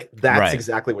 That's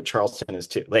exactly what Charleston is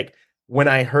too. When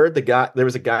I heard there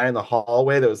was a guy in the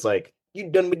hallway that was like, "You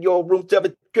done with your room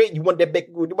service? Great, you want that back?"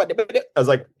 I was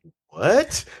like,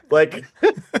 "What?" I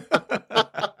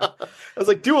was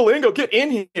like, "Duolingo, get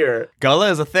in here." Gullah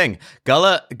is a thing.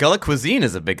 Gullah cuisine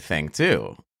is a big thing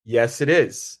too. Yes, it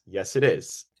is. Yes, it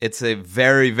is. It's a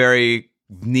very, very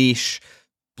niche,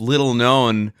 little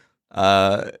known,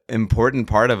 important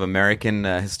part of American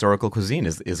historical cuisine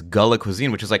is Gullah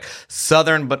cuisine, which is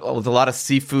Southern, but with a lot of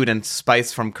seafood and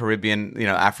spice from Caribbean,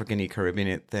 African-y,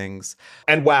 Caribbean things.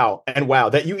 And wow,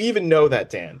 that you even know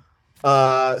that, Dan,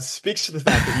 speaks to the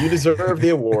fact that you deserve the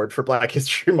award for Black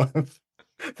History Month,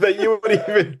 that you would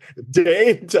even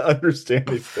deign to understand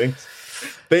these things.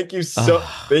 Thank you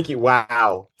thank you.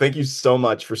 Wow. Thank you so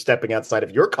much for stepping outside of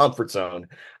your comfort zone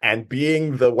and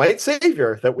being the white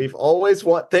savior that we've always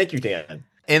wanted. Thank you, Dan.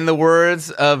 In the words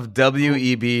of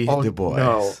W.E.B. Du Bois.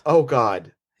 No. Oh,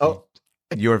 God. Oh,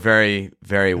 you're very,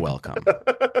 very welcome.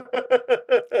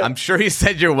 I'm sure he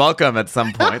said you're welcome at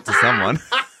some point to someone.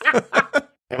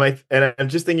 And I'm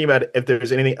just thinking about if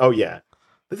there's anything. Oh, yeah.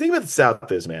 The thing about the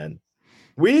South is, man,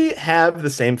 we have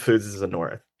the same foods as the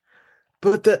North.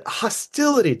 But the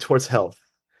hostility towards health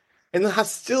and the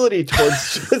hostility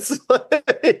towards just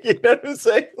you know what I'm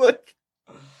saying?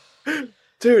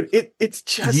 Dude, it's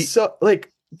just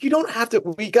you don't have to.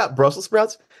 We got Brussels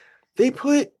sprouts. They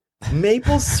put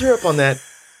maple syrup on that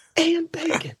and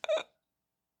bacon.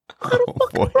 On a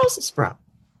fucking Brussels sprout.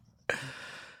 What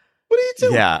are you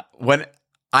doing? Yeah, when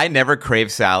I never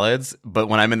crave salads, but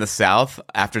when I'm in the South,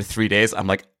 after 3 days, I'm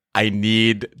like, I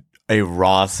need a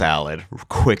raw salad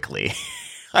quickly.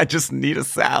 I just need a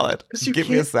salad. Give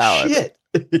me a salad. Shit.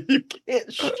 You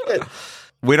can't shit.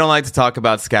 We don't like to talk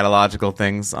about scatological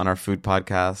things on our food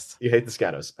podcast. You hate the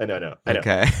scatos. I know.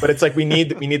 Okay. But it's we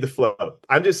need the flow.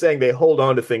 I'm just saying they hold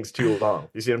on to things too long.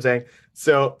 You see what I'm saying?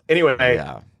 So anyway,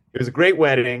 It was a great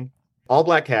wedding, all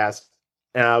black cast,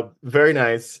 very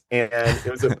nice, and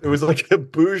it was like a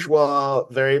bourgeois,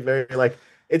 very, very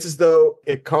it's as though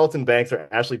Carlton Banks or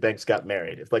Ashley Banks got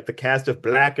married. It's the cast of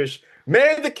Blackish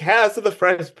married the cast of The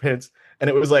Fresh Prince, and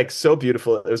it was so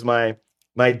beautiful. It was my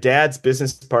dad's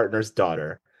business partner's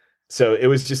daughter, so it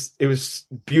was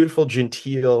beautiful,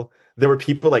 genteel. There were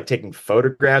people taking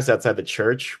photographs outside the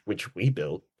church, which we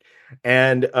built,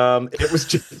 and it was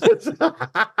just there was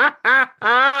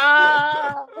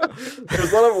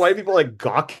a lot of white people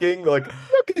gawking, look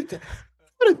at that.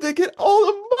 How did they get all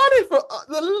the money for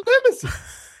the limousine?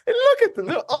 And look at them.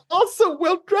 They're all so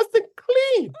well dressed and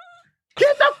clean.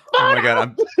 Get the fuck Oh my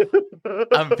God.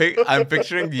 I'm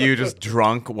picturing you just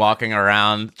drunk walking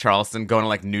around Charleston,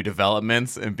 going to new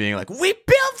developments and being like, we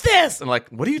built this. I'm like,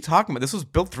 what are you talking about? This was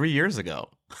built 3 years ago.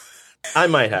 I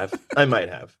might have.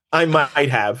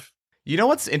 You know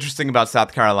what's interesting about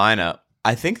South Carolina?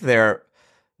 I think they're,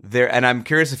 and I'm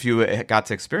curious if you got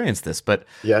to experience this, but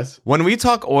yes, when we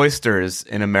talk oysters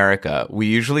in America, we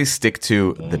usually stick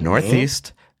to the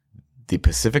Northeast, the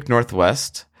Pacific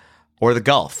Northwest, or the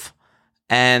Gulf.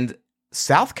 And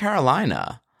South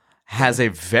Carolina has a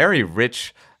very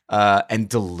rich and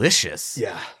delicious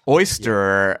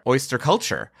oyster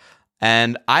culture.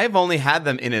 And I've only had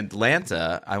them in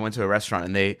Atlanta. I went to a restaurant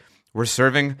and they were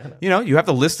serving, you have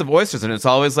the list of oysters and it's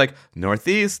always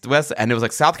Northeast, West, and it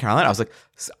was South Carolina. I was like,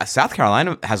 South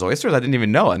Carolina has oysters? I didn't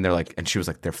even know. And they're and she was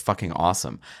like, they're fucking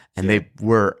awesome. And they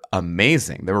were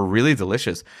amazing. They were really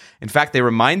delicious. In fact, they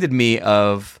reminded me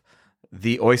of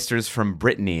the oysters from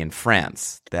Brittany in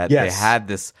France, that they had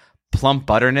this plump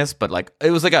butterness, but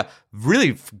it was a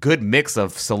really good mix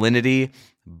of salinity,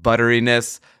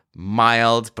 butteriness,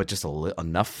 mild, but just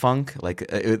enough funk.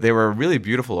 They were a really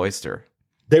beautiful oyster.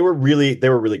 They were really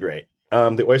great.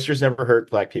 The oysters never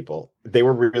hurt black people. They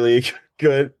were really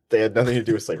good. They had nothing to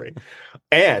do with slavery,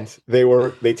 and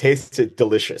they tasted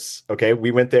delicious. Okay,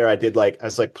 we went there. I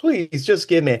was like, please just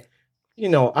give me,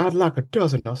 I'd like a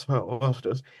dozen of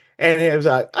oysters. And it was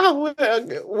like, oh,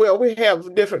 well, we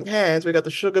have different kinds. We got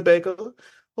the sugar baker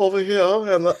over here,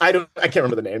 and I can't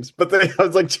remember the names, but I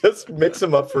was like, just mix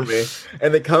them up for me.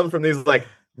 And they come from these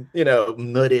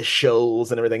muddy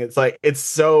shoals and everything. It's like it's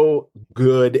so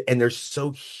good, and they're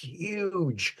so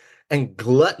huge and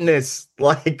gluttonous,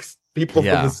 like people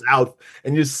from the South,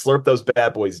 and you just slurp those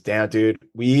bad boys down, dude.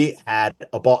 We had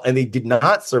a ball, and they did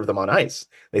not serve them on ice.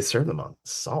 They served them on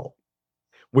salt,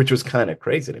 which was kind of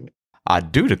crazy to me. I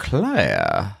do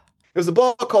declare. It was a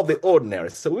ball called the Ordinary.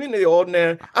 So we went to the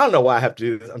Ordinary. I don't know why I have to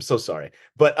do this. I'm so sorry.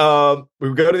 But we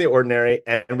would go to the Ordinary,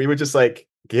 and we would just like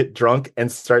get drunk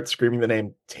and start screaming the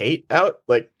name Tate out,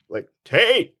 like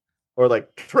Tate or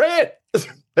like Trent.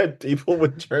 And people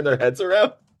would turn their heads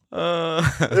around.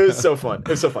 It was so fun. It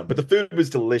was so fun. But the food was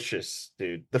delicious,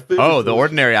 dude. The food. Oh, the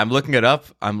Ordinary. I'm looking it up.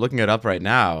 Right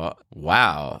now.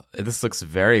 Wow, this looks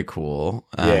very cool.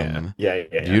 Yeah.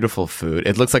 Beautiful food.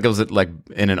 It looks like it was like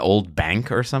in an old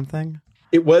bank or something.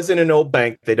 It was in an old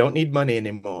bank. They don't need money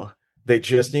anymore. They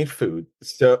just need food.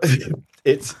 So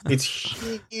it's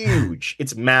huge.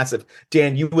 It's massive.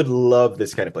 Dan, you would love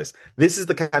this kind of place. This is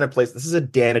the kind of place. This is a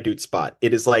Danadoot spot.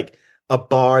 It is like a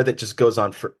bar that just goes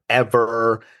on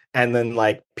forever. And then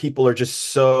like people are just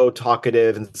so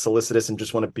talkative and solicitous and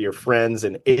just want to be your friends.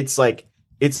 And it's like,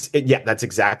 that's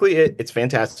exactly it. It's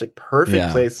fantastic.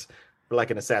 Perfect place for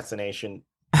like an assassination.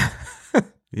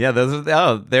 Yeah,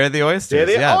 they're the oysters.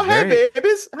 Hey,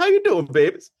 babies. How you doing,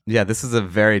 babies? Yeah, this is a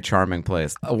very charming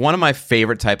place. One of my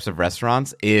favorite types of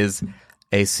restaurants is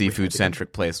a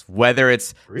seafood-centric place. Whether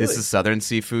it's this is Southern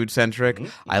seafood-centric.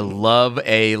 Mm-hmm. I love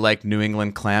a like New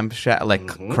England clam shack, like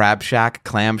crab shack,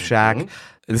 clam shack. Mm-hmm.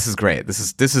 This is great. This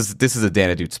is a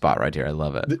Danadoot spot right here. I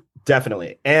love it.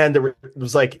 Definitely. And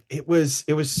it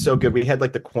was so good. We had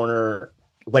like the corner,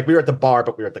 like we were at the bar,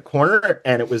 but we were at the corner,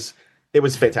 and it was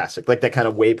fantastic. Like that kind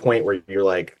of waypoint where you're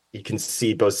like you can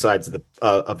see both sides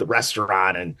of the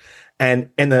restaurant,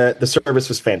 and the service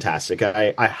was fantastic.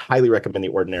 I highly recommend the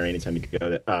Ordinary anytime you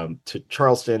go to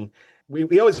Charleston.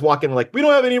 We always walk in like, we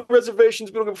don't have any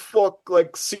reservations. We don't give a fuck.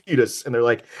 Like, seat us. And they're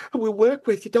like, oh, we'll work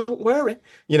with you. Don't worry.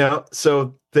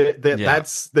 So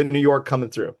that's the New York coming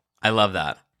through. I love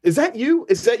that. Is that you?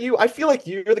 I feel like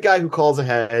you're the guy who calls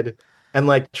ahead and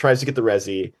like tries to get the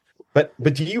resi. But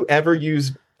do you ever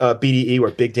use BDE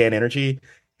or Big Dan Energy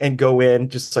and go in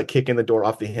just like kicking the door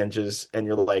off the hinges and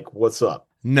you're like, what's up?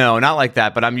 No, not like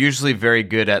that. But I'm usually very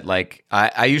good at like,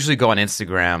 I usually go on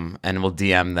Instagram and will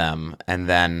DM them. And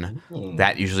then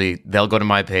that usually they'll go to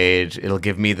my page. It'll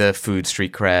give me the food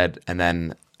street cred. And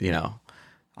then,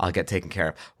 I'll get taken care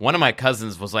of. One of my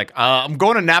cousins was like, I'm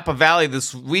going to Napa Valley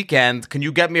this weekend. Can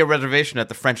you get me a reservation at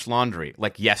the French Laundry?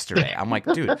 Like yesterday. I'm like,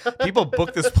 dude, people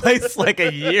book this place like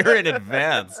a year in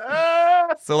advance.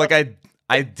 So like I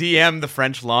DM'd the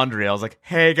French Laundry. I was like,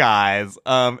 hey guys,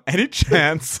 any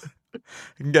chance I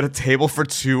can get a table for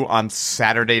two on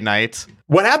Saturday night?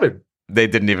 What happened? They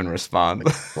didn't even respond.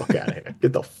 Get the fuck out of here.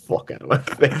 Get the fuck out of my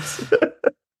face.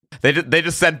 They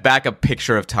just sent back a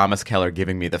picture of Thomas Keller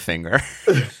giving me the finger.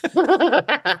 Can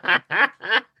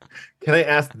I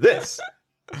ask this?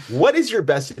 What is your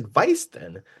best advice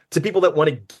then to people that want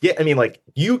to get, like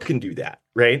you can do that,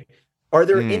 right? Are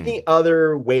there any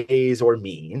other ways or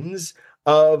means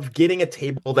of getting a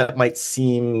table that might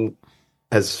seem,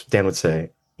 as Dan would say,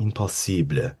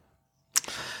 impossible?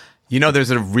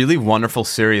 There's a really wonderful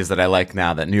series that I like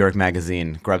now that New York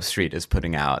Magazine, Grub Street, is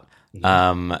putting out.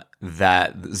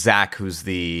 That Zach, who's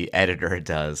the editor,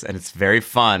 does, and it's very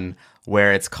fun,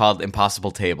 where it's called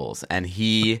Impossible Tables, and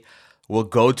he will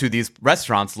go to these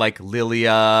restaurants like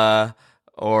Lilia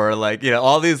or like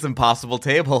all these impossible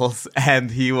tables,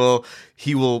 and he will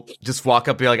just walk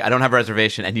up and be like, I don't have a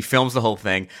reservation, and he films the whole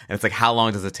thing, and it's like, how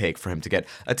long does it take for him to get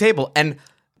a table? And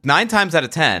 9 times out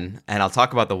of 10, and I'll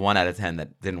talk about the 1 out of 10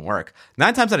 that didn't work,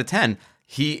 9 times out of 10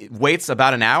 he waits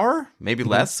about an hour, maybe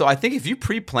less. So I think if you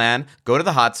pre-plan, go to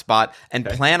the hot spot and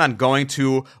plan on going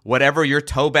to whatever your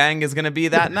toe bang is going to be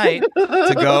that night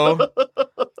to go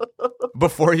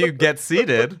before you get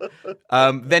seated,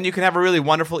 then you can have a really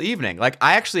wonderful evening. Like,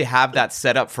 I actually have that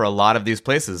set up for a lot of these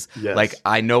places. Yes. Like,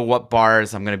 I know what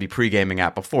bars I'm going to be pre-gaming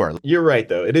at before. You're right,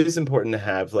 though. It is important to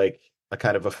have like a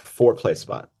kind of a foreplay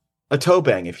spot. A toe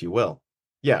bang, if you will.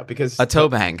 Yeah, because... A toe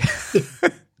bang.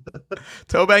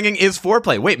 Toe banging is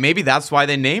foreplay. Wait, maybe that's why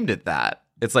they named it that.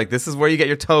 It's like, this is where you get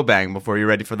your toe bang before you're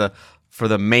ready for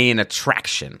the main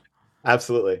attraction.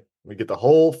 Absolutely. We get the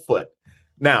whole foot.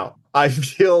 Now, I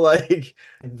feel like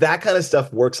that kind of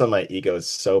stuff works on my ego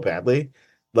so badly.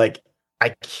 Like, I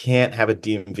can't have a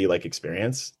DMV like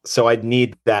experience. So I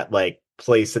need that like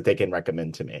place that they can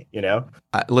recommend to me,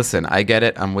 Listen, I get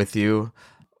it. I'm with you.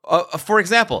 For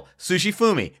example, Sushi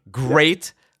Fumi,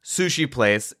 great sushi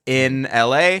place in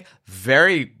LA.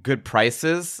 Very good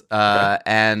prices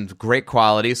and great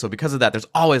quality. So because of that, there's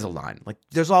always a line. Like,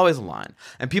 there's always a line.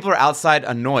 And people are outside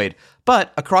annoyed.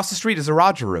 But across the street is a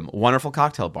Roger Room, wonderful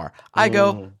cocktail bar. I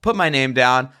go, put my name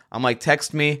down. I'm like,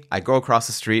 text me. I go across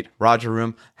the street, Roger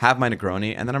Room, have my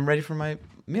Negroni, and then I'm ready for my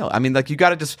meal. I mean, like, you got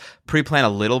to just pre-plan a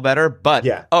little better. But,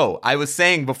 I was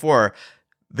saying before,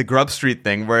 the Grub Street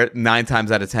thing, where 9 times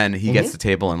out of 10, he gets the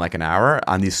table in like an hour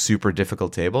on these super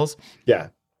difficult tables. Yeah.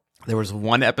 There was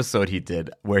one episode he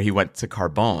did where he went to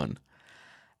Carbone,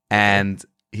 and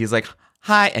he's like,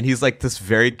 hi, and he's like this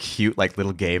very cute, like,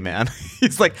 little gay man.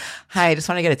 He's like, hi, I just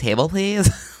want to get a table, please.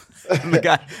 And the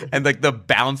guy, and like the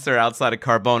bouncer outside of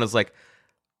Carbone is like,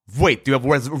 wait, do you have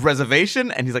a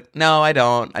reservation? And he's like, no, I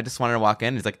don't. I just wanted to walk in.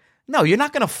 And he's like, no, you're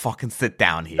not going to fucking sit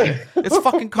down here. It's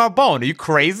fucking Carbone. Are you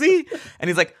crazy? And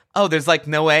he's like, oh, there's like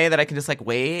no way that I can just like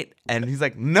wait. And he's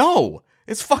like, no,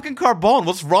 it's fucking Carbone.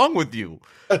 What's wrong with you?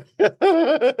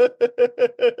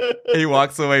 He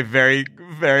walks away very,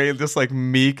 very just like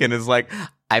meek and is like,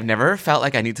 I've never felt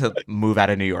like I need to move out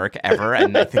of New York ever.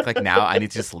 And I think like now I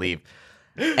need to just leave.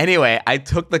 Anyway, I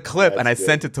took the clip and I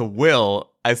sent it to Will.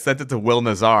 I sent it to Will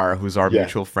Nazar, who's our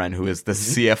mutual friend, who is the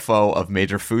CFO of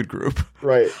Major Food Group.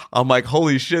 Right. I'm like,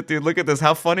 holy shit, dude, look at this.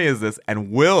 How funny is this?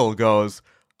 And Will goes,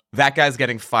 that guy's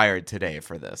getting fired today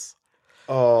for this.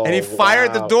 Oh, and he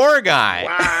fired the door guy.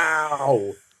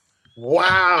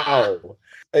 Wow.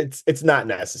 It's not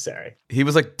necessary. He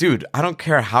was like, dude, I don't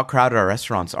care how crowded our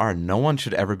restaurants are. No one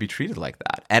should ever be treated like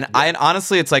that. And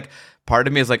honestly, it's like, part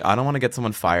of me is like, I don't want to get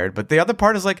someone fired. But the other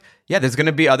part is like, yeah, there's going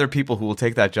to be other people who will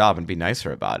take that job and be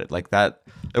nicer about it. Like that,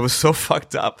 it was so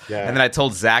fucked up. Yeah. And then I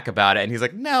told Zach about it and he's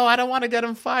like, no, I don't want to get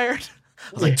him fired.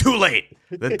 I was like, too late.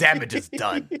 The damage is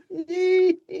done.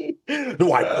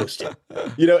 Why post it?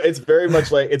 You know, it's very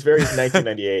much like, it's very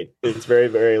 1998. It's very,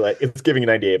 very like, it's giving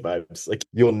 98 vibes. Like,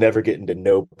 you'll never get into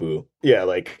Nobu. Yeah,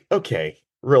 like, okay,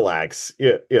 relax.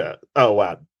 Yeah. Oh,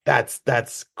 wow.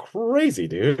 That's crazy,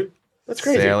 dude. That's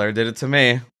crazy. Sailor did it to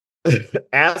me.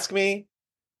 Ask me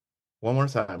one more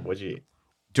time. What'd you eat?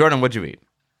 Jordan, what'd you eat?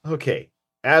 Okay.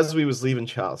 As we was leaving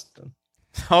Charleston.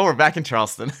 Oh, we're back in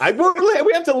Charleston.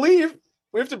 We have to leave.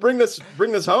 We have to bring this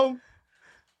home.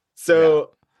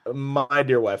 So, my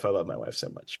dear wife, I love my wife so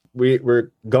much.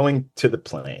 We're going to the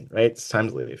plane, right? It's time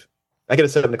to leave. I get a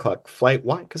 7:00 flight.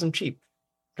 Why? Because I'm cheap.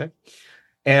 Okay.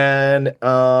 And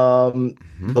the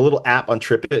little app on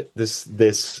TripIt,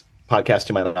 this podcast,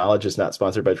 to my knowledge, is not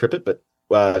sponsored by TripIt, but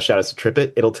shout out to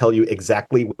TripIt. It'll tell you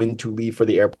exactly when to leave for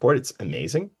the airport. It's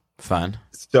amazing. Fun.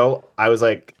 So I was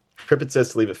like, TripIt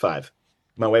says to leave at 5.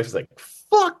 My wife is like,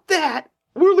 fuck that.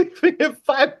 We're leaving at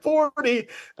 5:40.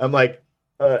 I'm like,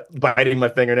 biting my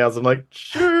fingernails. I'm like,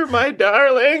 sure, my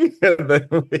darling. And then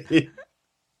we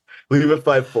leave at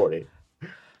 5:40.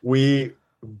 We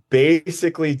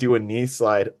basically do a knee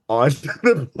slide onto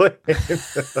the plane.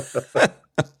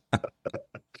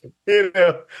 You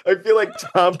know, I feel like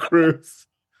Tom Cruise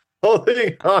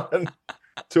holding on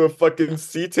to a fucking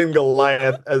C-10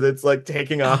 Goliath as it's like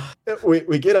taking off.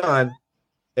 We get on,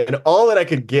 and all that I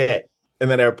could get in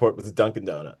that airport was a Dunkin'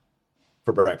 Donut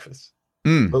for breakfast.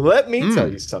 But let me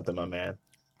tell you something, my man.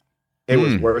 It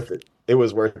was worth it. It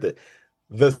was worth it.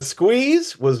 The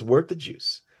squeeze was worth the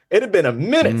juice. It had been a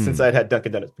minute since I'd had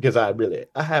Dunkin' Donuts because I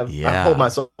hold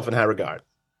myself in high regard.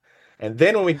 And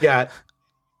then when we got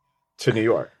to New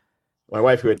York, my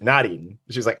wife, who had not eaten,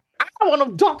 she was like, I don't want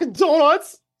no Dunkin'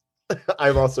 Donuts.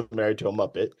 I'm also married to a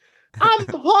Muppet. I'm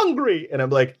hungry. And I'm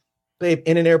like, babe,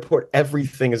 in an airport,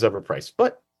 everything is overpriced.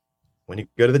 But when you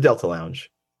go to the Delta Lounge,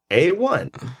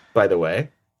 A1, by the way,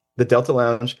 the Delta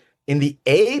Lounge in the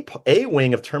A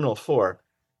wing of Terminal 4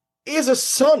 is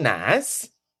so nice.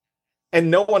 And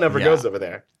no one ever goes over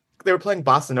there. They were playing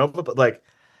Bossa Nova,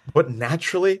 but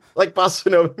naturally, like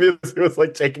Bossa Nova music was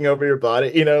like taking over your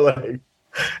body, you know, like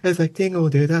it's like tingle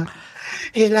do that.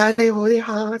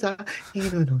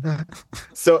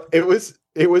 So it was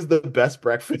the best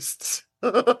breakfast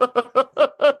and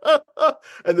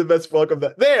the best welcome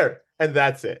there, and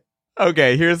that's it.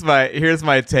 Okay, here's my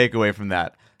takeaway from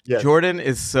that. Yes. Jordan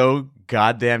is so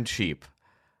goddamn cheap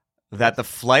that the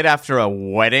flight after a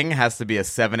wedding has to be a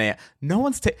 7 a.m. No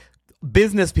one's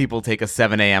business people take a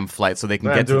 7 a.m. flight so they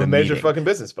can get to the major meeting. Fucking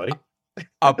business, buddy.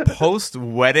 A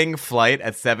post-wedding flight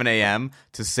at 7 a.m.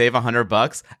 to save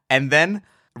 $100, and then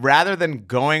rather than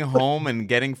going home and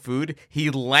getting food, he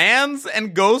lands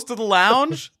and goes to the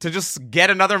lounge to just get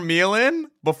another meal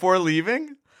in before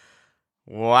leaving.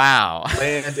 Wow.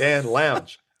 Land and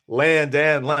lounge. Let me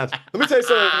tell you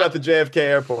something about the JFK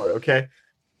airport, okay?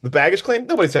 The baggage claim,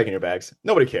 nobody's taking your bags.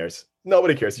 Nobody cares.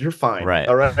 Nobody cares. You're fine. Right.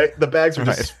 All right. The bags are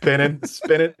just Right.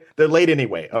 spinning. They're late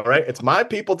anyway. All right. It's my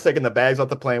people taking the bags off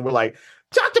the plane. We're like,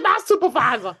 talk to my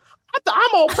supervisor.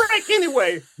 I'm on break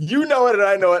anyway. You know it and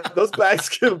I know it. Those bags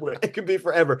it can be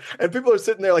forever. And people are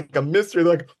sitting there like a mystery.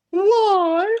 They're like,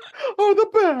 why are the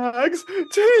bags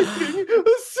taking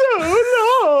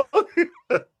so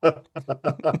long?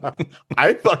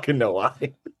 I fucking know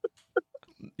why.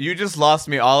 You just lost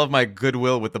me all of my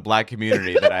goodwill with the black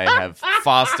community that I have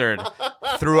fostered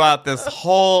throughout this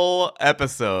whole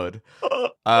episode.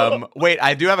 Wait,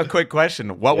 I do have a quick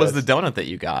question. What was the Yes. donut that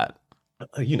you got?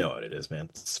 You know what it is,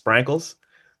 man. Sprinkles,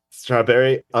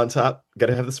 strawberry on top.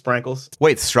 Gotta have the sprinkles.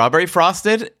 Wait, strawberry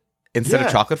frosted instead Yeah.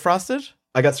 of chocolate frosted?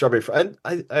 I got strawberry.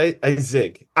 I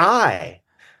zig. I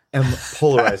am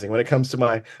polarizing when it comes to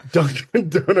my Dunkin'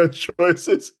 Donut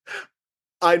choices.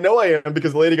 I know I am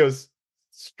because the lady goes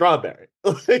strawberry.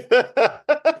 You're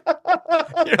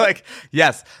like,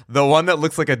 yes, the one that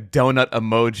looks like a donut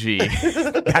emoji.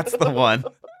 That's the one.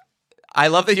 I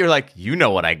love that you're like, you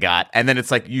know what I got. And then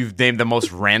it's like you've named the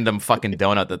most random fucking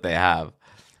donut that they have.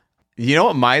 You know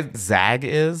what my zag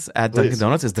is at Dunkin' Please.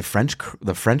 Donuts is the French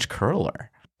curler.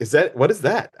 What is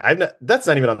that? That's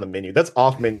not even on the menu. That's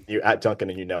off menu at Dunkin'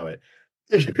 and you know it.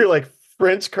 You're like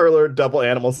French curler double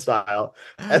animal style.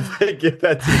 And they give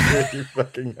that to you and you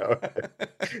fucking know it.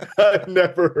 I've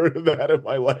never heard of that in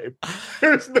my life.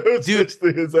 There's no such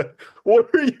thing as that. What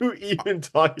are you even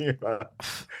talking about?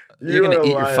 You're going a to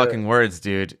eat your liar. fucking words,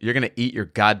 dude. You're going to eat your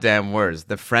goddamn words.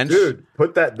 The French... Dude,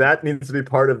 put that needs to be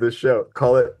part of this show.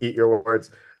 Call it Eat Your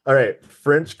Words. All right,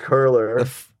 French curler.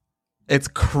 It's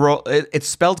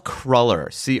spelled cruller. Cruller.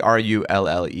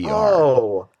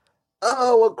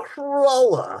 Oh, a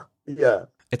cruller. Yeah.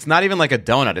 It's not even like a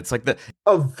donut. It's like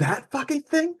Oh, that fucking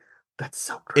thing? That's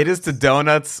so gross. it is to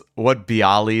donuts what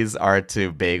Bialys are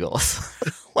to bagels.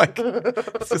 Like,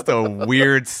 it's just a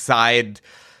weird side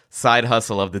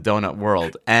hustle of the donut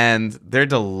world. And they're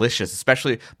delicious,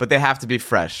 but they have to be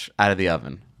fresh out of the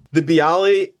oven. The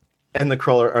Bialy and the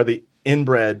cruller are the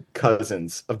inbred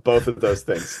cousins of both of those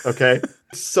things, okay?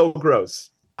 So gross.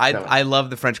 I love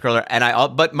the French curler,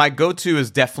 but my go-to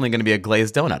is definitely going to be a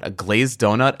glazed donut. A glazed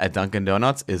donut at Dunkin'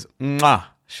 Donuts is mwah,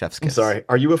 chef's kiss. I'm sorry.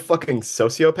 Are you a fucking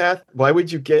sociopath? Why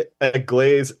would you get a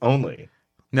glaze only?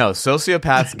 No,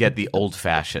 sociopaths get the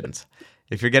old-fashioned.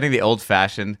 If you're getting the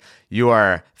old-fashioned, you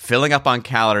are filling up on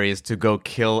calories to go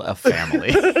kill a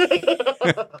family.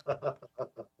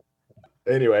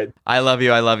 Anyway. I love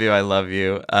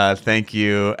you. Thank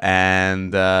you.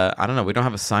 And I don't know. We don't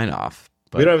have a sign-off.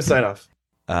 We don't have a sign-off.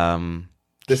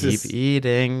 Keep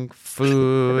eating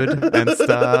food and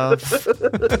stuff.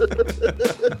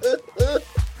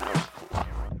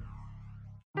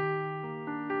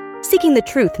 Seeking the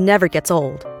truth never gets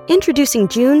old. Introducing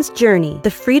June's Journey,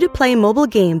 the free-to-play mobile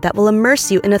game that will immerse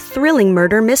you in a thrilling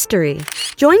murder mystery.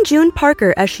 Join June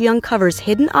Parker as she uncovers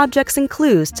hidden objects and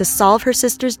clues to solve her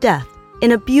sister's death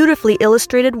in a beautifully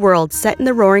illustrated world set in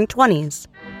the Roaring '20s.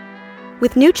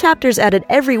 With new chapters added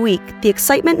every week, the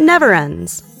excitement never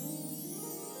ends.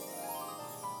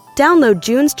 Download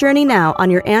June's Journey now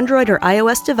on your Android or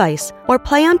iOS device, or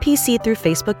play on PC through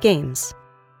Facebook Games.